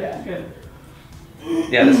 good. Yeah. Good.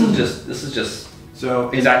 Yeah, this is just So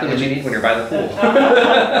exactly what you need when you're by the pool.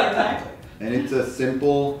 Exactly. And it's a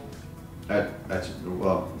simple,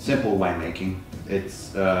 simple winemaking.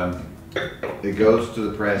 It's it goes to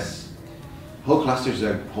the press. Whole clusters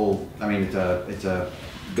a whole. I mean, it's a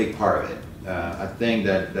big part of it. I think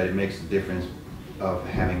that it makes the difference of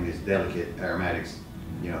having these delicate aromatics,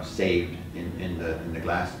 saved in the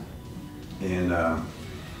glass, and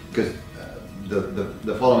because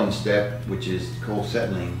the following step, which is cold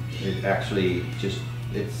settling, it actually just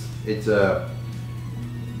it's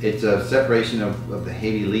a separation of the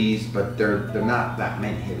heavy lees, but they're not that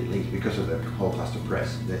many heavy lees because of the whole cluster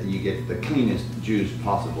press. That you get the cleanest juice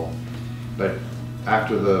possible. But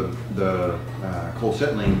after the cold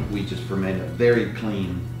settling, we just ferment a very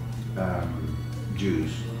clean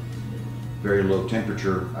juice, very low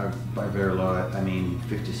temperature. By very low, I mean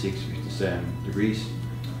 56, 57 degrees.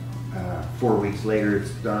 4 weeks later,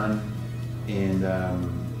 it's done, and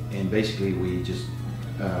basically we just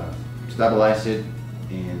stabilize it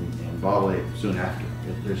and bottle it soon after.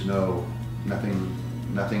 There's nothing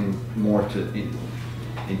more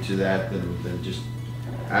into that than just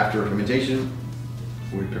after fermentation,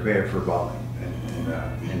 we prepare for bottling,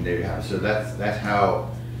 and there you have it. So that's how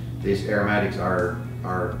these aromatics are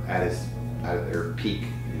at their peak,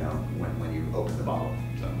 when you open the bottle.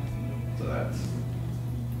 So that's.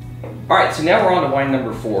 All right, so now we're on to wine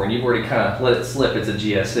number 4, and you've already kind of let it slip. It's a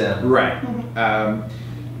GSM. Right.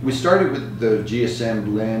 We started with the GSM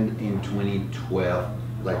blend in 2012,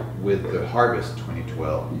 like with the harvest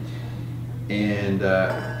 2012, and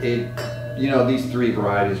these 3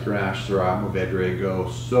 varieties, Grenache, Syrah, Mourvedre, go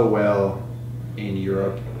so well in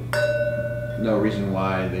Europe. No reason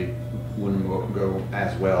why they wouldn't go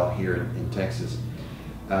as well here in Texas.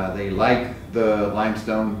 They like the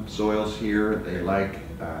limestone soils here. They like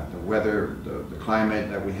the weather, the climate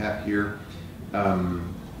that we have here.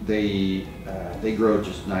 They grow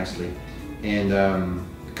just nicely, and the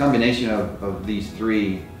combination of these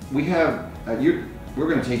 3, we have. We're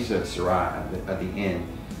going to taste that Syrah at the end.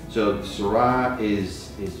 So the Syrah is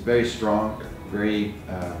very strong, very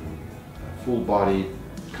full-bodied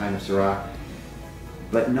kind of Syrah,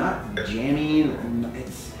 but not jammy.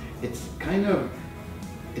 It's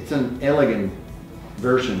an elegant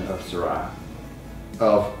version of Syrah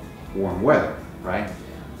of warm weather, right?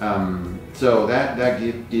 So that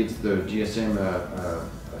gives the GSM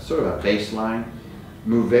a sort of a baseline.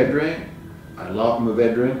 Mourvedre, I love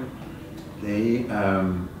Mourvedre.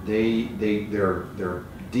 They're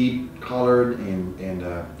deep colored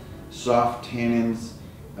and soft tannins,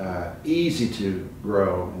 easy to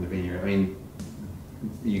grow in the vineyard. I mean,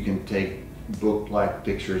 you can take book-like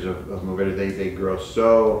pictures of Mourvedre. They grow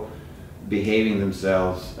so, behaving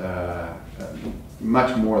themselves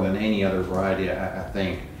much more than any other variety, I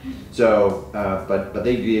think. So, but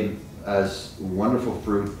they give us wonderful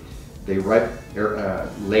fruit. They ripe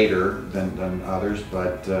later than others,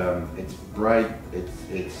 but it's bright.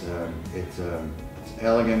 It's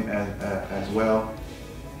elegant as well,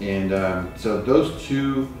 and so those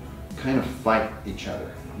 2 kind of fight each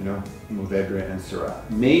other, Mourvedre and Syrah.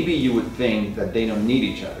 Maybe you would think that they don't need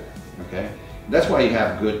each other, okay? That's why you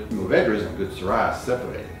have good Mourvedres and good Syrahs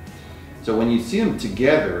separated. So when you see them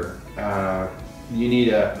together, you need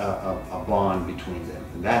a bond between them,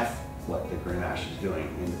 and that's what the Grenache is doing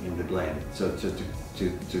in the blend. So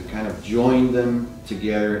to kind of join them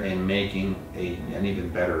together and making an even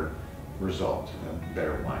better result, a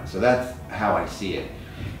better wine. So that's how I see it.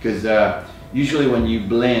 Because usually when you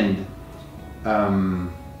blend,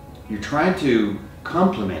 you're trying to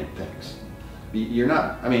complement things. You're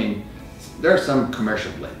not, I mean, there are some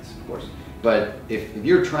commercial blends, of course, but if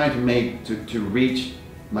you're trying to make, to reach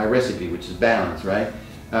my recipe, which is balance, right?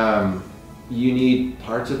 You need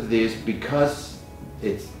parts of this because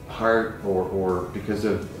it's hard, or because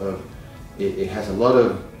of it has a lot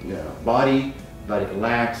of body, but it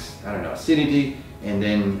lacks, I don't know, acidity, and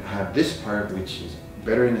then have this part which is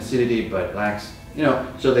better in acidity but lacks,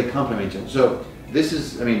 so they complement each other. So this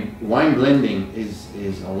is, I mean, wine blending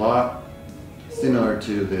is a lot similar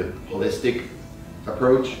to the holistic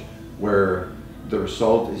approach, where the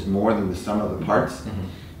result is more than the sum of the parts.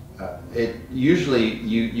 It usually,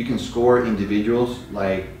 you can score individuals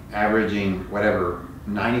like averaging whatever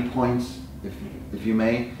 90 points, if you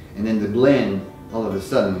may, and then the blend all of a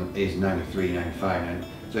sudden is 93, 95, 90,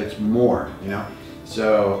 so it's more, you know.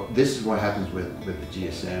 So this is what happens with the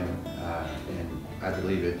GSM, and I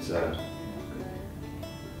believe it's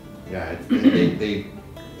yeah,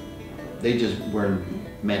 they just weren't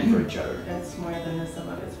meant for each other. It's more than the sum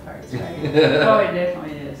of its parts, right? Oh, it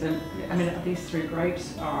definitely is. And I mean, these three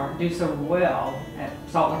grapes do so well at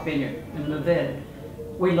Salt Lake Vineyard and Levid.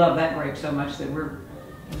 We love that grape so much that we're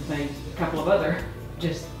made a couple of other,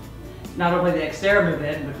 just not only the ExTERRA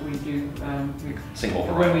Levid, but we do single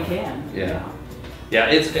when we can. Yeah,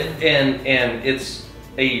 it's and it's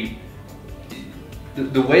the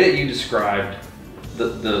way that you described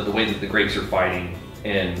the way that the grapes are fighting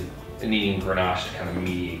and needing Grenache to kind of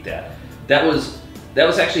mediate that. That was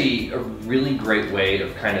actually a really great way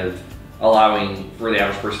of kind of allowing for the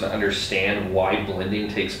average person to understand why blending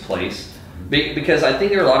takes place. Because I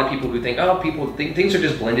think there are a lot of people who think, oh, people think things are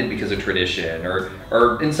just blended because of tradition,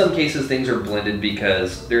 or in some cases things are blended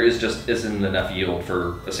because there isn't enough yield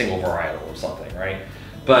for a single varietal or something, right?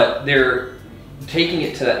 But they're taking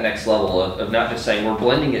it to that next level of not just saying we're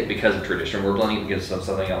blending it because of tradition, we're blending it because of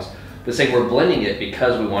something else, but saying we're blending it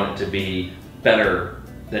because we want it to be better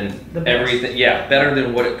than everything. Yeah, better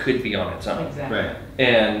than what it could be on its own. Exactly. Right.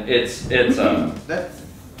 And it's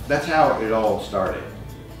that's how it all started,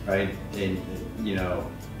 right? And you know,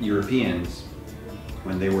 Europeans,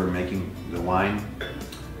 when they were making the wine,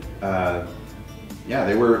 yeah,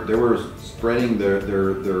 they were spreading their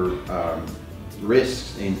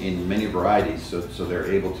risks in many varieties, so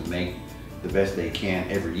they're able to make the best they can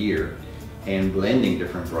every year, and blending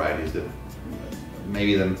different varieties. That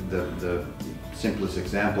maybe the simplest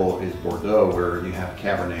example is Bordeaux, where you have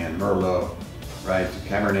Cabernet and Merlot, right? So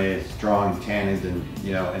Cabernet is strong tannins, and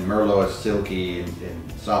you know, and Merlot is silky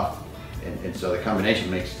and soft, and so the combination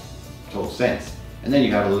makes total sense. And then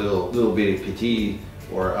you have a little bit of Petit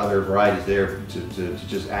or other varieties there to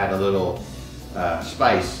just add a little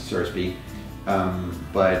spice, so to speak.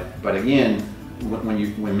 But again,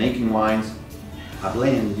 when making wines, a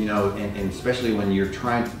blend, you know, and especially when you're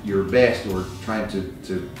trying your best or trying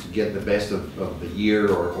to get the best of the year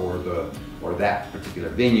or that particular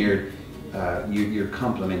vineyard, you're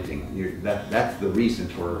complementing. That's the reason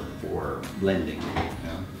for blending. You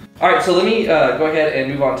know? All right, so let me go ahead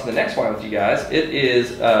and move on to the next one with you guys. It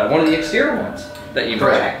is one of the ExTERRA ones that you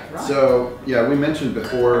Correct. Right. So yeah, we mentioned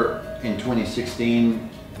before in 2016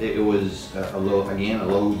 it was a low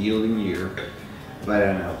yielding year, but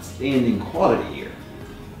an outstanding quality year.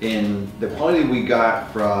 And the quality we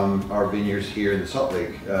got from our vineyards here in the Salt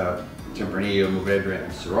Lake, Tempranillo, Mourvedre,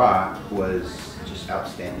 and Syrah was just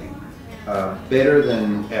outstanding, better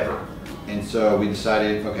than ever. And so we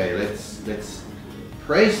decided, okay, let's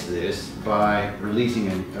praise this by releasing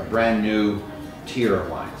a brand new tier of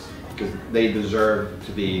wines, because they deserve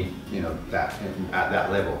to be, you know, at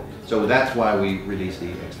that level. So that's why we released the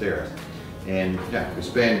ExTERRAs. And yeah,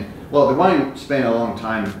 the wine spent a long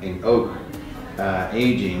time in oak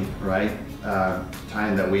aging, right?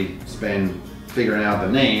 Time that we spend figuring out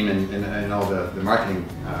the name and all the marketing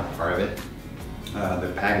part of it,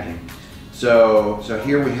 the packaging. So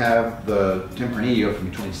here we have the Tempranillo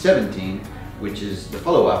from 2017, which is the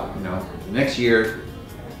follow-up. You know, next year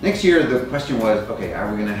the question was, okay, are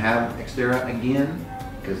we going to have ExTERRA again?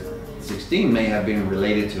 Because 16 may have been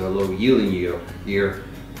related to a low yielding year,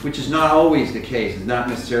 which is not always the case. It's not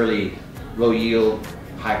necessarily low yield,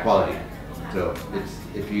 high quality. So it's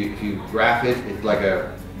if you graph it, it's like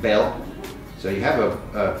a bell. So you have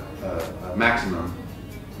a maximum,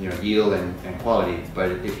 you know, yield and quality.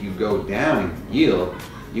 But if you go down in yield,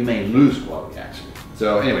 you may lose quality actually.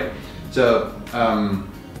 So anyway, so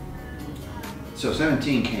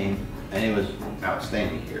 17 came and it was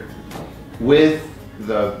outstanding here, with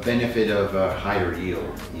the benefit of a higher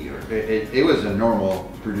yield year. It was a normal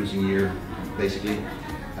producing year basically,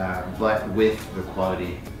 but with the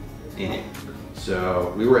quality in it.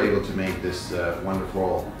 So we were able to make this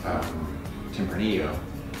wonderful Tempranillo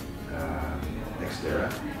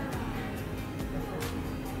ExTERRA,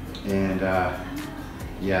 and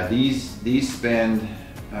yeah, these spend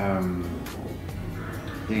I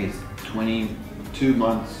think it's 22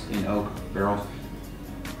 months in oak barrels,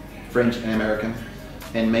 French and American,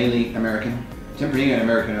 and mainly American. Tempranillo and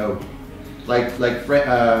American oak, like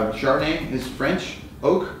Chardonnay is French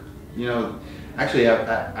oak, you know. Actually,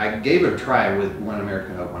 I gave it a try with one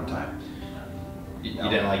American oak one time. You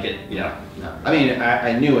didn't like it? Yeah. No. I mean,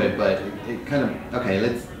 I knew it, but it kind of, okay,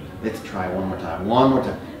 let's try one more time.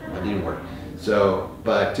 It didn't work. So,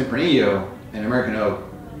 but Tempranillo and American oak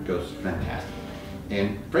goes fantastic.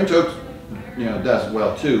 And French oak, does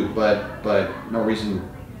well too, but no reason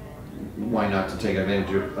why not to take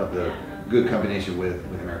advantage of the good combination with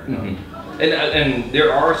American oak. And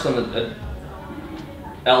there are some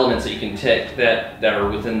elements that you can take that are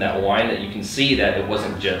within that wine that you can see that it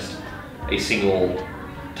wasn't just a single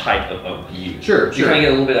type of used. Sure. You kind of get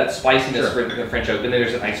a little bit of that spiciness from the French oak, and then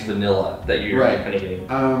there's a nice vanilla that you're kind of getting.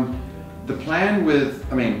 The plan with,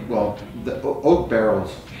 the oak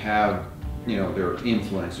barrels have, their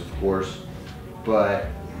influence, of course, but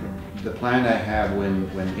the plan I have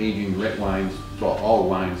when aging red wines, well, all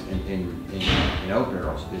wines in oak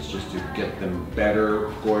barrels, is just to get them better,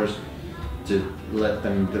 of course, to let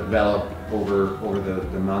them develop over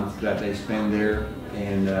the months that they spend there,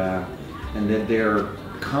 and then they're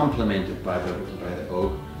complemented by the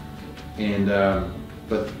oak, and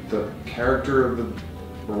but the character of the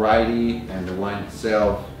variety and the wine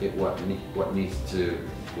itself, what needs to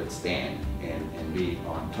withstand and be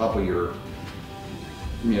on top of your,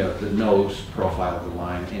 the nose profile of the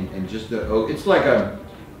wine, and just the oak. It's like a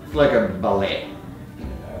ballet.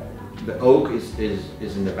 The oak is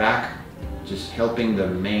in the back, just helping the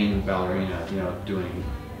main ballerina, doing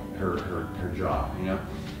her job,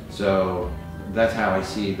 So that's how I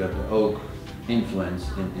see the oak influence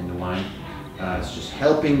in the wine. It's just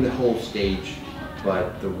helping the whole stage,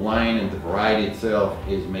 but the wine and the variety itself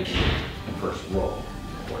is making the first role,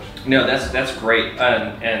 of course. No, that's great,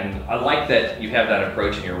 and I like that you have that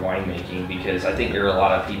approach in your winemaking, because I think there are a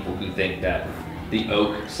lot of people who think that the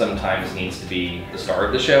oak sometimes needs to be the star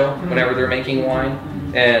of the show whenever they're making wine,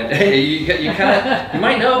 and you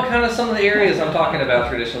might know kind of some of the areas I'm talking about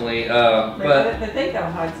traditionally, but they think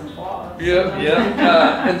they'll hide some flaws.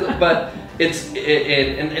 Yeah. But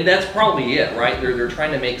and that's probably it, right? They're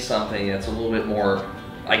trying to make something that's a little bit more,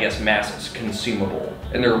 I guess, mass consumable,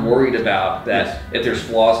 and they're worried about that if there's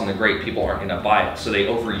flaws in the grape, people aren't going to buy it, so they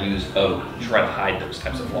overuse oak to try to hide those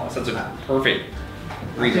types of flaws. That's a perfect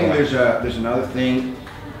reason. I think there's another thing.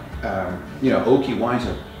 Oaky wines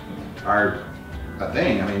are a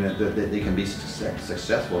thing. I mean, they can be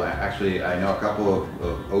successful. Actually, I know a couple of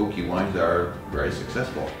oaky wines that are very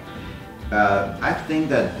successful. I think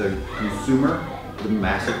that the consumer, the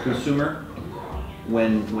massive consumer,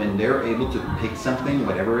 when they're able to pick something,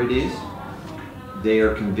 whatever it is, they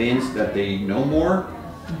are convinced that they know more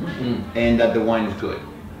and that the wine is good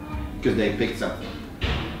because they picked something.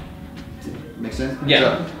 Make sense?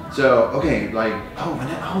 Yeah. So okay, like,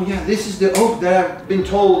 oh yeah, this is the oak that I've been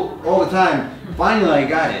told all the time. Finally, I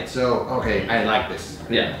got it. So okay, I like this.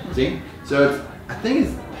 Yeah. See? So I think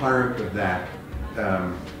it's part of that.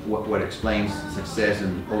 What explains success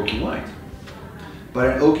in oaky wines.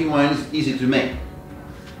 But an oaky wine is easy to make.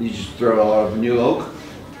 You just throw a lot of new oak,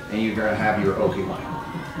 and you're gonna have your oaky wine,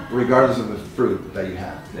 regardless of the fruit that you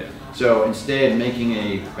have. Yeah. So instead, making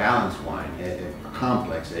a balanced wine, a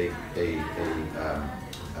complex,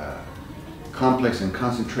 complex and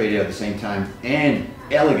concentrated at the same time, and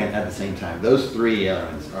elegant at the same time. Those three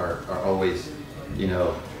elements are always,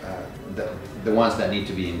 the ones that need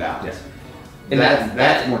to be in balance. Yeah. And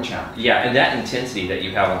that's more challenging. Yeah, and that intensity that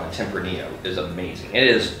you have on the Tempranillo is amazing. It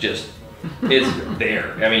is just, it's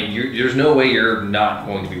there. I mean, there's no way you're not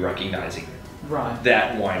going to be recognizing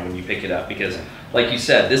that wine when you pick it up, because, like you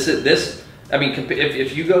said, this. I mean,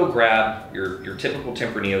 if you go grab your typical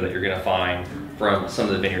Tempranillo that you're going to find from some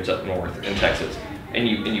of the vineyards up north in Texas, and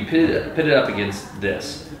you put it up against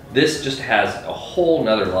this just has a whole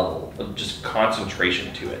nother level of just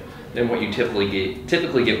concentration to it than what you typically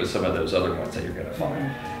get with some of those other ones that you're going to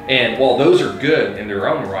find. And while those are good in their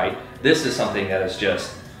own right, this is something that is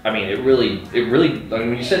just, I mean, it really, I mean,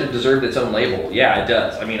 when you said it deserved its own label, yeah, it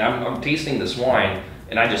does. I mean, I'm tasting this wine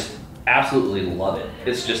and I just absolutely love it.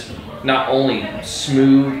 It's just not only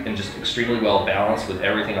smooth and just extremely well balanced with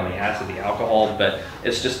everything on the acid, the alcohol, but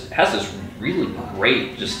it's just has this really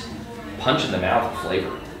great just punch in the mouth of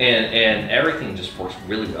flavor, and everything just works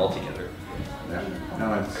really well together. Yeah,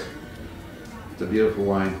 no, it's a beautiful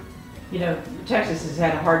wine. Texas has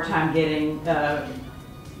had a hard time getting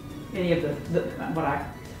any of the what I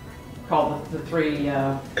call the three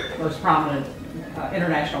most prominent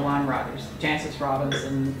international wine writers: Jancis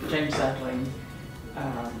Robinson, James Suckling,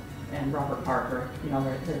 and Robert Parker. There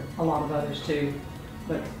are a lot of others too,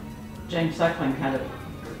 but James Suckling kind of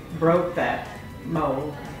broke that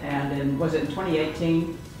mold, and was it in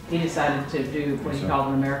 2018 he decided to do what he called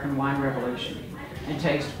an American wine revolution and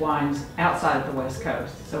taste wines outside of the West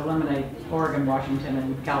Coast. So eliminate Oregon, Washington,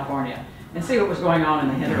 and California, and see what was going on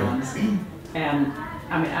in the hinterlands. And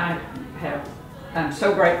I mean, I'm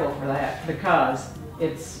so grateful for that, because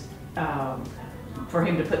it's for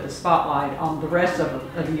him to put the spotlight on the rest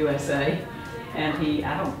of the USA. And he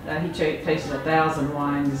tasted 1,000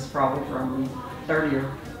 wines probably from 30 or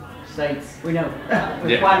states. We know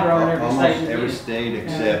with wine growing in every almost state. Every state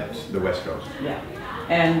except the West Coast. Yeah,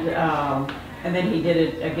 and then he did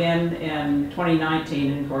it again in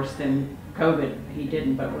 2019, and of course then COVID he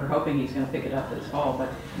didn't, but we're hoping he's going to pick it up this fall.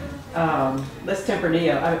 But let's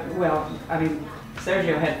Tempranillo. I mean,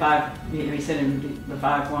 Sergio had 5. He sent him the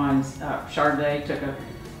 5 wines. Chardonnay took a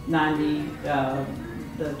 90.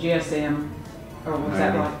 The GSM, or was 90.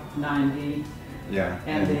 That like 90? Yeah.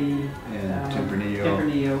 And the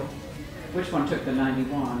Tempranillo. Which one took the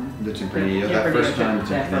 91? The Tempranillo. That first time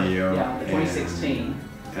Tempranillo. Yeah, the 2016.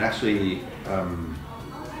 And actually,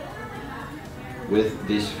 with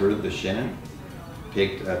this fruit, the Chenin,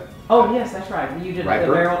 picked up. Oh yes, that's right. You did riper.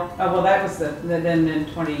 The barrel. Oh well, that was then in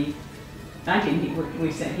 2019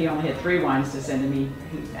 he only had 3 wines to send him.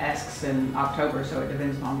 He asks in October, so it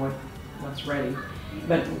depends on what's ready.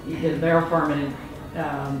 But he did a barrel fermented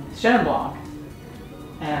Chenin Blanc,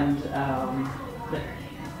 and the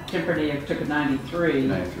Tempranillo took a 93.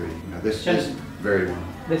 93. No, this very one.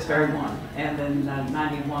 This very one, and then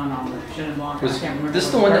 91 on the Chenin Blanc. Was I can't remember this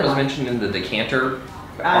the one that was mentioned in the decanter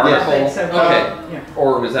article? article? Think so. Okay. Yeah.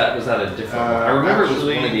 Or was that a different one? I remember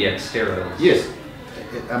actually, it was one of the ExTERRAs. Yes.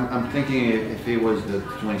 I'm thinking if it was the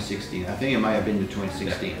 2016. I think it might have been the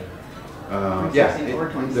 2016. Yeah,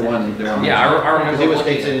 the one. Yeah, I remember. It was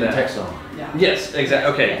tasted in Texas. Yeah. Yes,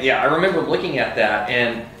 exactly. Okay, yeah, I remember looking at that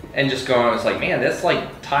and just going, I was like, man, that's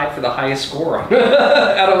like tied for the highest score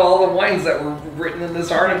out of all the wines that were written in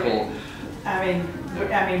this article. I mean,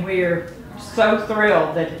 we're so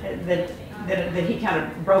thrilled that he kind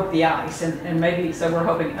of broke the ice, and maybe so we're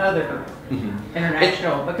hoping other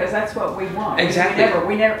international, because that's what we want. Exactly.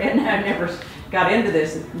 We never got into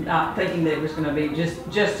this not thinking that it was going to be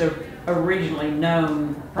just a regionally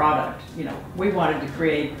known product. You know, we wanted to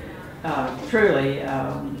create truly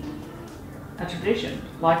a tradition,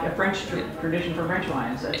 like a French tradition for French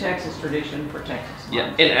wines, a Texas tradition for Texas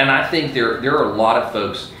wines. Yeah, and I think there are a lot of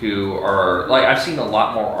folks who are, like, I've seen a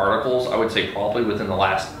lot more articles, I would say probably within the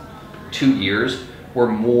last 2 years, where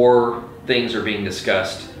more things are being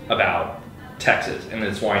discussed about Texas and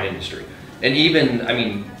its wine industry. And even, I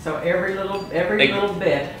mean... So every little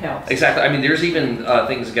bit helps. Exactly. I mean, there's even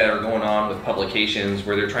things that are going on with publications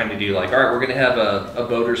where they're trying to do like, all right, we're going to have a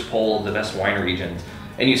voters poll of the best wine regions.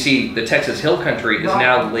 And you see the Texas Hill Country is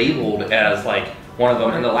now labeled as like one of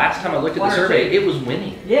them. And the last time I looked at the survey, it was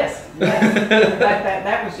winning. Yes.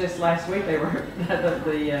 that was just last week. They were,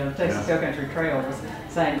 the Texas Hill Country Trail was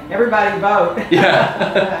saying, everybody vote.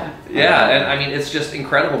 Yeah. Yeah. And I mean, it's just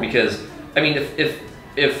incredible because, I mean,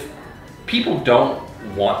 if people don't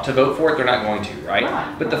want to vote for it, they're not going to,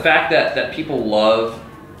 right? But the fact that people love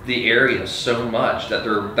the area so much that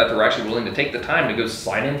they're actually willing to take the time to go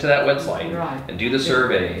sign into that website and do the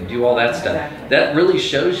survey and do all that stuff, that really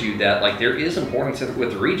shows you that like there is importance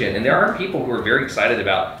with the region, and there are people who are very excited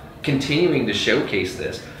about continuing to showcase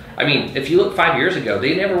this. I mean, if you look 5 years ago,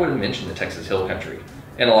 they never would have mentioned the Texas Hill Country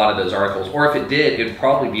in a lot of those articles, or if it did, it would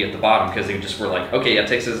probably be at the bottom because they just were like, okay, yeah,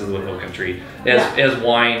 Texas is the Hill Country. As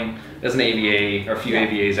wine, as an AVA, or a few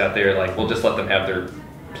AVAs out there, like we'll just let them have their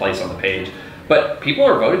place on the page. But people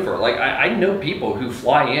are voting for it. Like I know people who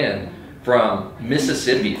fly in from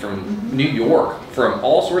Mississippi, from New York, from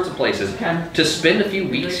all sorts of places to spend a few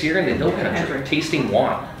weeks here in the Hill Country tasting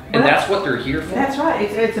wine. And that's what they're here for. That's right.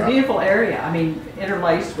 It's a beautiful area. I mean,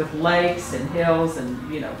 interlaced with lakes and hills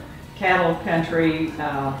and, you know, cattle country,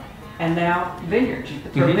 and now vineyards. You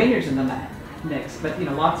could throw vineyards in the mix, but you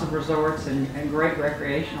know, lots of resorts and great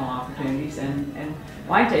recreational opportunities, and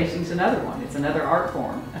wine tasting is another one. It's another art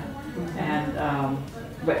form. And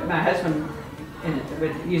but my husband,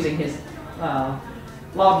 using his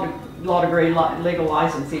law degree, legal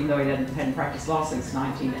license, even though he hadn't practiced law since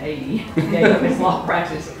 1980, gave up his law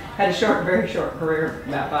practice. Had a very short career,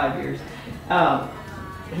 about 5 years.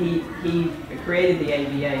 He created the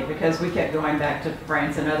AVA because we kept going back to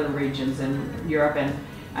France and other regions in Europe, and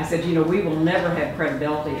I said, you know, we will never have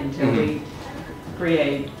credibility until we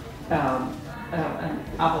create an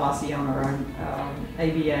appellation or an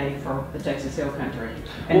AVA for the Texas Hill Country,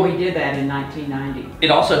 and we did that in 1990.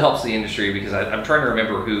 It also helps the industry because I'm trying to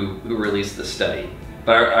remember who released the study,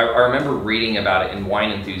 but I remember reading about it in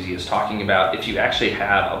Wine Enthusiast, talking about if you actually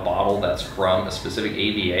have a bottle that's from a specific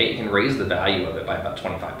AVA, it can raise the value of it by about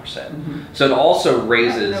 25%. So it also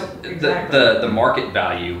raises the market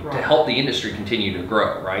value to help the industry continue to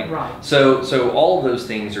grow, right? So all of those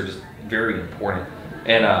things are just very important.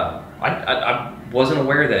 And I wasn't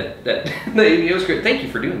aware that it was great. Thank you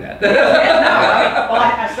for doing that.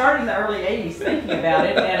 I started in the early 80s thinking about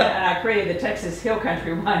it, and I created the Texas Hill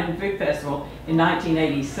Country Wine and Food Festival in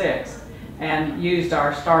 1986, and used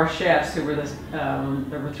our star chefs, who were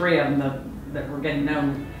there were 3 of them that were getting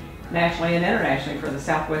known nationally and internationally for the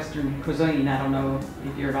Southwestern cuisine. I don't know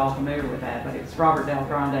if you're at all familiar with that, but it's Robert Del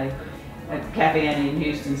Grande at Cafe Annie in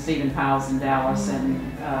Houston, Stephen Piles in Dallas,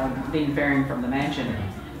 and Dean Faring from the Mansion.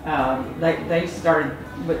 They started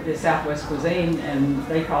with the Southwest cuisine, and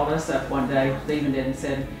they called us up one day, Stephen did, and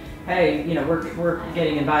said, hey, you know, we're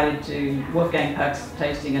getting invited to Wolfgang Puck's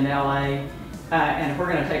tasting in LA, and if we're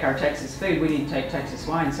going to take our Texas food, we need to take Texas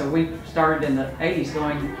wine. So we started in the 80s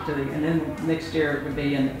going to and then next year it would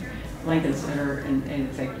be in Lincoln Center,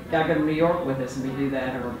 and say, gotta go to New York with us, and we do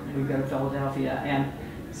that, or we go to Philadelphia. And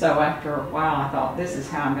so after a while, I thought, this is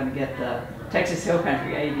how I'm going to get the Texas Hill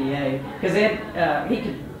Country AVA, because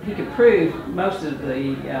he could prove most of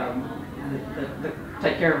the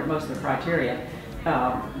take care of most of the criteria.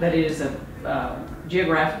 That it is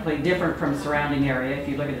geographically different from surrounding area. If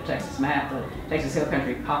you look at the Texas map, the Texas Hill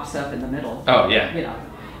Country pops up in the middle. Oh yeah. You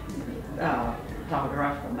know,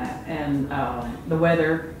 topographical map. And the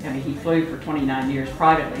weather. I mean, he flew for 29 years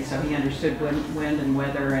privately, so he understood wind and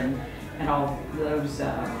weather and all those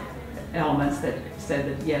elements that said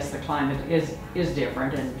that yes, the climate is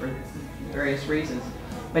different and for various reasons.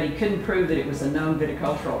 But he couldn't prove that it was a known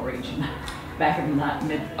viticultural region back in the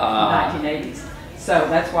mid-1980s. So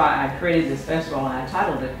that's why I created this festival, and I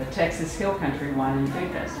titled it the Texas Hill Country Wine and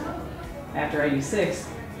Food Festival. After '86,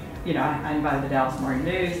 you know, I invited the Dallas Morning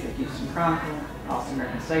News, the Houston Chronicle, Austin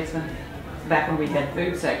American Statesman. Back when we had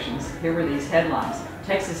food sections, here were these headlines: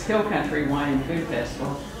 Texas Hill Country Wine and Food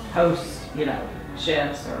Festival hosts, you know,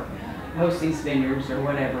 chefs or hosts these vineyards or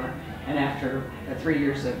whatever. And after 3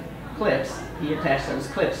 years of clips, he attached those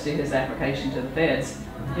clips to his application to the feds.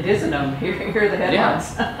 It is a known. Here are the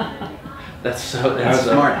headlines. Yeah. That's That's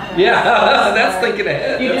smart. Yeah, that's thinking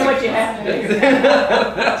ahead. You do what you have to do.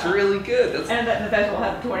 That's really good. And the festival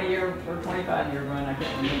had a 20-year or 25-year run, I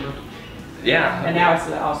can't remember. Yeah. And now it's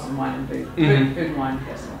the Austin Wine and Food, Food and Wine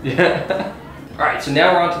Festival. Yeah. All right, so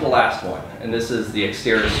now we're on to the last one, and this is the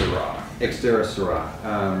ExTERRA Syrah. ExTERRA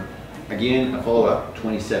Syrah. Again, a follow-up,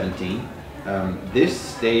 2017. This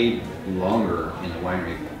stayed longer in the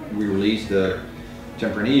winery. We released the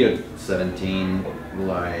Tempranillo 17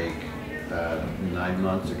 like 9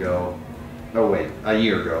 months ago. Oh wait, a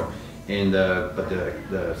year ago. And but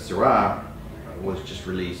the Syrah was just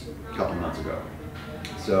released a couple months ago.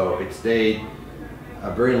 So it stayed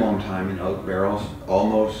a very long time in oak barrels,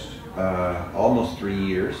 almost 3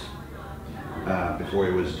 years before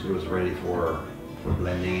it was ready for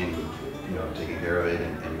blending and, you know, taking care of it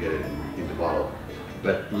and get it into bottle.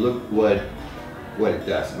 But look what it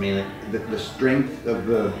does. I mean, like, the strength of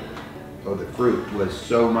the fruit was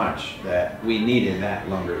so much that we needed that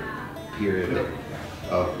longer period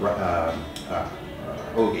of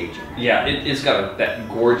oak aging. Yeah, it's got that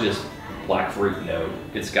gorgeous black fruit note.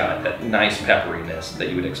 It's got that nice pepperiness that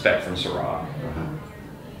you would expect from Syrah.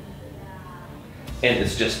 And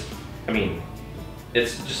it's just, I mean,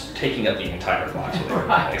 it's just taking up the entire box with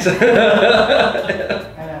everything.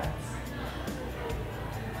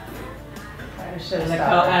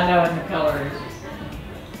 I know, and the color is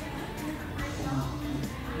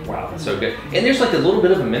wow, that's so good. And there's like a little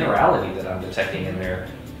bit of a minerality that I'm detecting in there.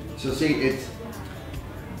 So see,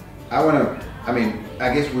 I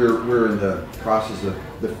guess we're in the process of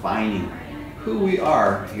defining who we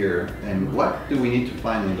are here and what do we need to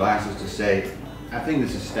find in glasses to say, I think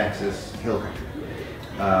this is Texas Hill Country,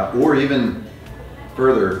 or even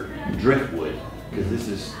further Driftwood, because this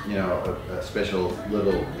is, you know, a special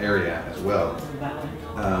little area as well.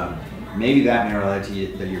 Maybe that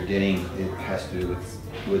minerality that you're getting, it has to do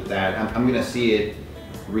with that. I'm going to see it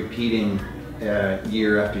repeating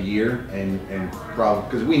year after year, and probably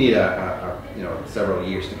because we need you know, several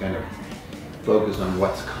years to kind of focus on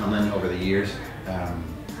what's coming over the years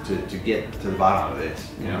to get to the bottom of it,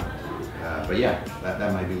 you know. But yeah,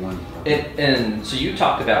 that might be one. And so you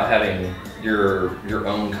talked about having your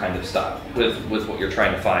own kind of style with what you're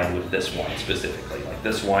trying to find with this wine specifically. Like,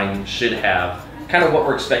 this wine should have kind of what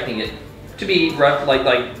we're expecting it to be, rough, like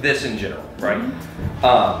this in general, right?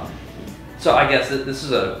 So I guess this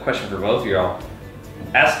is a question for both of y'all.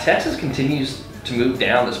 As Texas continues to move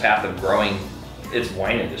down this path of growing its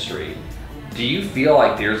wine industry, do you feel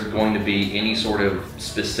like there's going to be any sort of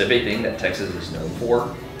specific thing that Texas is known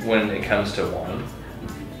for when it comes to wine?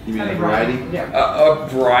 You mean a variety? Yeah. A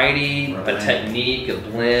variety, a technique, a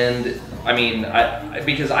blend. I mean,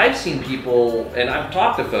 because I've seen people, and I've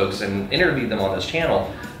talked to folks and interviewed them on this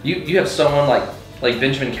channel. You have someone like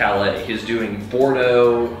Benjamin Calais who's doing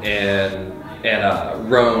Bordeaux and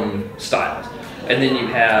Rhone styles. And then you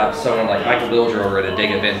have someone like Michael Bilger over at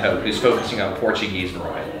Adega Vinho who's focusing on Portuguese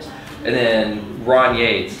varietals. And then Ron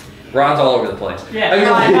Yates. Ron's all over the place. Yeah, he's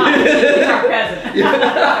our cousin.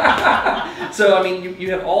 Yeah. So I mean,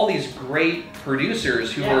 you have all these great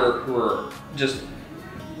producers who are just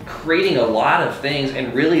creating a lot of things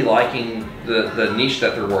and really liking the niche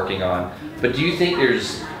that they're working on. But do you think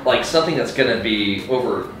there's like something that's going to be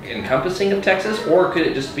over encompassing of Texas, or could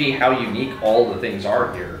it just be how unique all the things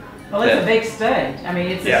are here? Well, it's a big state. I mean,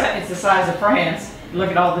 it's the size of France. Look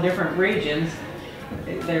at all the different regions.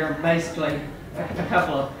 They're basically a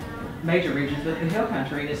couple of major regions, but the Hill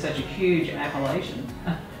Country is such a huge appellation,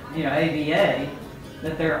 you know, AVA,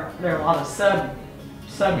 that there are a lot of sub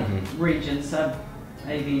regions, sub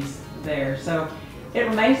AVs there. So it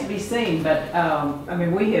remains to be seen. But I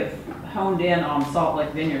mean, we have honed in on Salt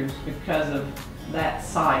Lake Vineyards because of that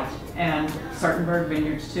site, and Sturtenberg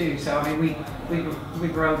Vineyards too. So I mean, we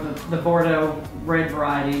grow the Bordeaux red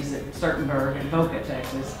varieties at Sturtenberg in Boca,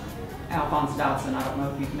 Texas. Alphonse Dodson. I don't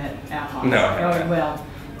know if you've met Alphonse. No. Oh, well,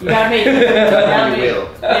 you gotta meet him. You will.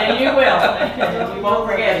 Yeah, you will. You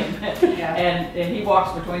won't forget him. Yeah. And he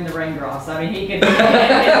walks between the raindrops. I mean, he can.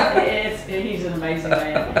 He's an amazing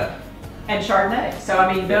man. And Chardonnay. So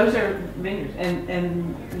I mean, those are vineyards,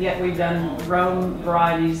 and yet we've done Rhone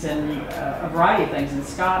varieties and a variety of things. And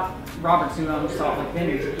Scott Roberts, who owns Salt Lake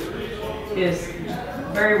Vineyards, is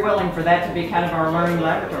very willing for that to be kind of our learning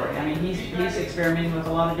laboratory. I mean, he's experimenting with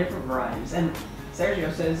a lot of different varieties, and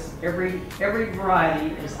Sergio says every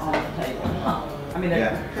variety is on the table. I mean,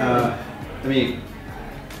 I mean,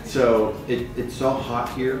 so it's so hot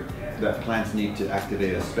here that plants need to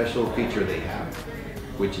activate a special feature they have,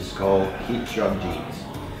 which is called heat shock genes.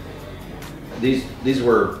 These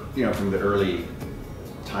were, you know, from the early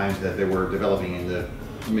times that they were developing in the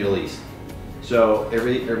Middle East. So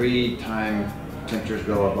every time temperatures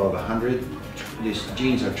go above 100, these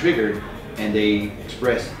genes are triggered and they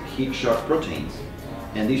express heat shock proteins.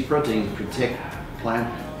 And these proteins protect plant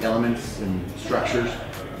elements and structures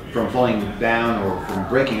from falling down or from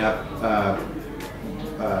breaking up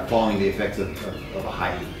following the effects of a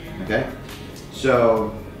high heat. Okay?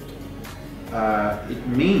 So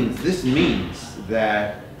this means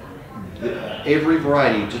that every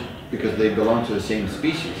variety, just because they belong to the same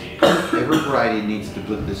species, every variety needs to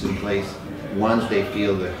put this in place once they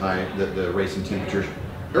feel the rise in temperatures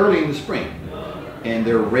early in the spring, and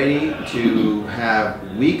they're ready to have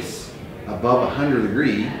weeks above 100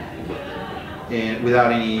 degrees and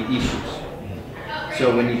without any issues.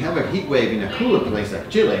 So when you have a heat wave in a cooler place like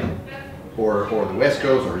Chile or the West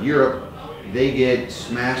Coast or Europe, they get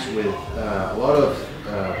smashed with a lot of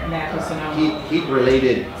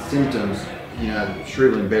heat-related symptoms. You know,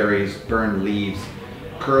 shriveling berries, burned leaves,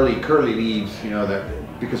 curly leaves. You know,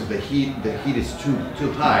 that because of the heat is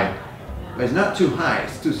too high. But it's not too high,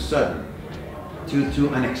 it's too sudden, too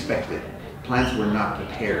unexpected. Plants were not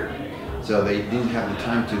prepared, so they didn't have the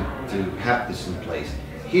time to have this in place.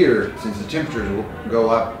 Here, since the temperatures will go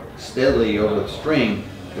up steadily over the spring,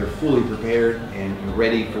 they're fully prepared and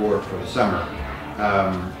ready for the summer.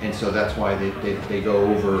 And so that's why they go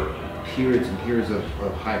over periods and periods of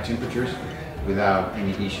high temperatures without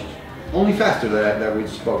any issues. Only faster that we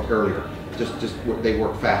spoke earlier. Just they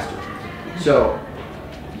work faster. So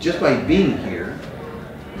just by being here,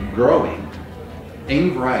 growing, any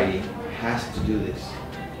variety has to do this.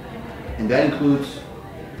 And that includes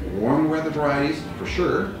warm weather varieties for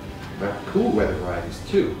sure, but cool weather varieties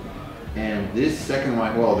too. And this second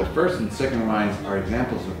wine, well, the first and second wines are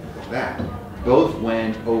examples of that. Both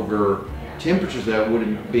went over temperatures that would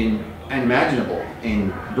have been unimaginable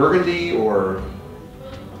in Burgundy or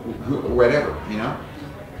whatever, you know.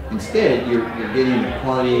 Instead, you're getting the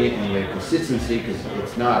quality and the consistency, because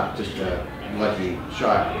it's not just a lucky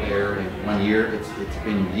shot there in 1 year. It's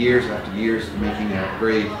been years after years making a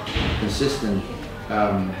very consistent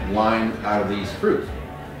wine out of these fruits,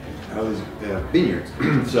 out of these vineyards.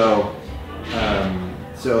 So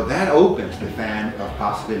that opens the fan of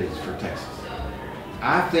possibilities for Texas.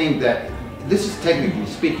 I think that this is technically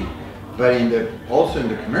speaking, but also in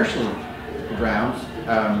the commercial grounds,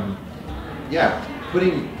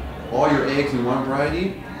 putting all your eggs in one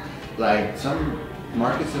variety, like some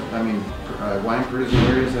markets have, wine producing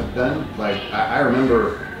areas have done. Like I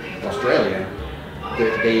remember Australia,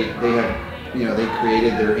 they have, you know, they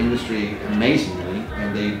created their industry amazingly,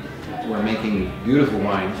 and they were making beautiful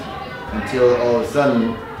wines until all of a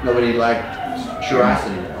sudden nobody liked Shiraz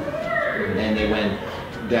anymore, and they went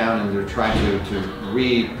down and they're trying to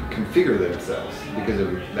reconfigure themselves because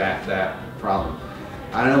of that problem.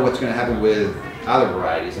 I don't know what's going to happen with other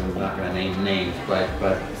varieties. I'm not going to name names, but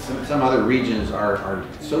some other regions are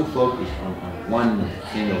so focused on one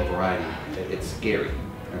single variety. It's scary,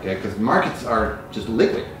 okay? Because markets are just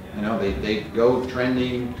liquid. You know, they go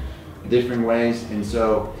trending different ways, and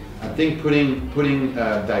so I think putting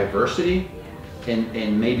diversity,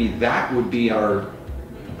 and maybe that would be our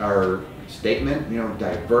statement. You know,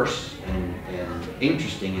 diverse and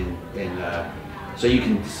interesting, and so you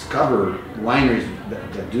can discover wineries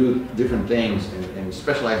that do different things and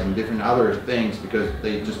specialize in different other things because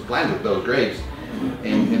they just planted those grapes,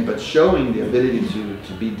 but showing the ability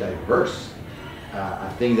to be diverse. I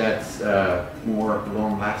think that's more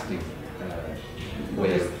long-lasting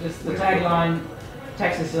way of. Just the tagline,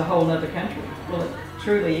 Texas is a whole other country. Well, it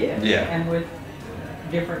truly is. Yeah. And with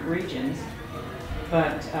different regions.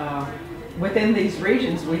 But within these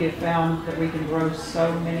regions, we have found that we can grow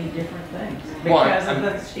so many different things because of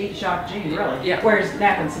the heat shock gene, really. Yeah. Whereas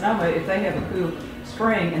Napa and Sonoma, if they have a cool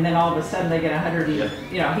spring and then all of a sudden they get 100,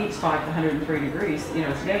 heat spike to 103 degrees,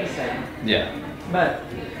 it's devastating. Yeah. But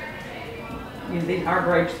our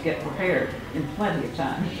grapes get prepared in plenty of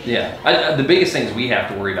time. Yeah, the biggest things we have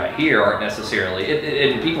to worry about here aren't necessarily,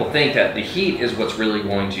 and people think that the heat is what's really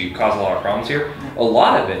going to cause a lot of problems here. A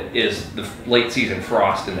lot of it is the late season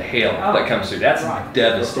frost and the hail that comes through. That's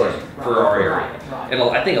devastating for our area. Right. And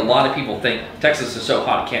I think a lot of people think Texas is so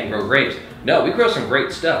hot it can't grow grapes. No, we grow some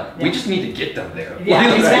great stuff. Yeah. We just need to get them there.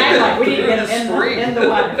 Yeah, exactly. We need to get them in the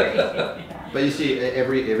winery. But you see,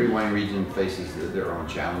 every wine region faces their own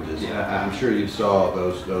challenges. Yeah. I'm sure you saw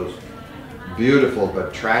those beautiful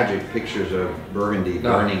but tragic pictures of Burgundy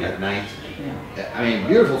burning at night. Yeah. I mean,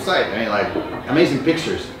 beautiful sight. I mean, like amazing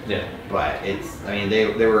pictures. Yeah. But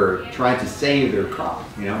they were trying to save their crop.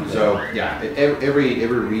 Yeah. So yeah, every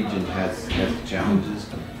region has challenges.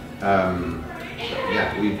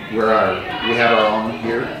 Yeah, we have our own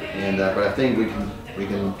here, and but I think we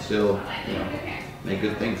can still make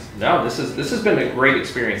good things. No, this has been a great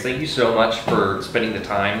experience. Thank you so much for spending the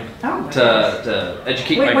time to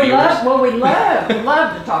educate my viewers. We love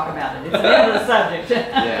to talk about it. It's the end of the subject.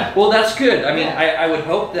 Yeah. Well, that's good. I mean, I would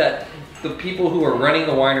hope that the people who are running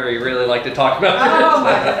the winery really like to talk about it. Oh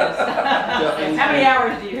my goodness. How many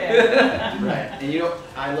hours do you have? Right. And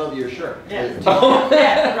I love your shirt. Yes.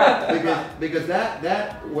 Right. Because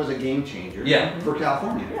that was a game changer for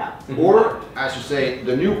California. Yeah. Or I should say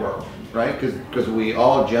the New World. Right, because we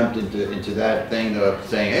all jumped into that thing of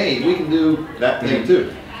saying, hey, we can do that thing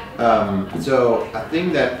too. So I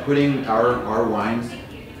think that putting our wines,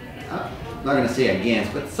 I'm not going to say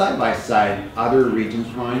against, but side by side other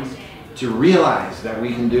regions' wines, to realize that we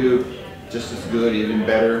can do just as good, even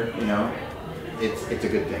better. It's a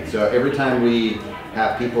good thing. So every time we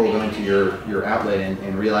have people going to your outlet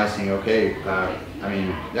and realizing, okay,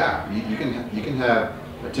 you can have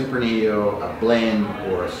a Tempranillo, a blend,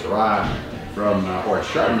 or a Syrah or a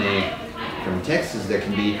Chardonnay from Texas that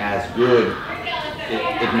can be as good,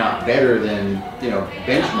 if not better than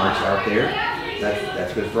benchmarks out there.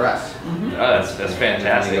 That's good for us. Mm-hmm. That's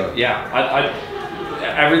fantastic. Yeah,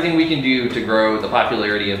 everything we can do to grow the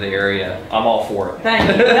popularity of the area, I'm all for it. Thank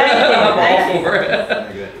you. I'm all for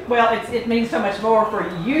it. Well, it means so much more for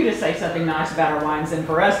you to say something nice about our wines than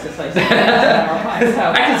for us to say something nice about our wines. So,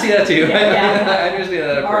 I can see that too. Yeah. I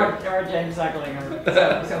understand that. Or James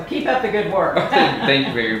Zuckling. So keep up the good work. Thank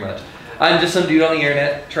you very much. I'm just some dude on the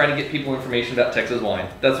internet trying to get people information about Texas wine.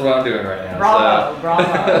 That's what I'm doing right now.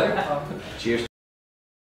 Bravo. Cheers.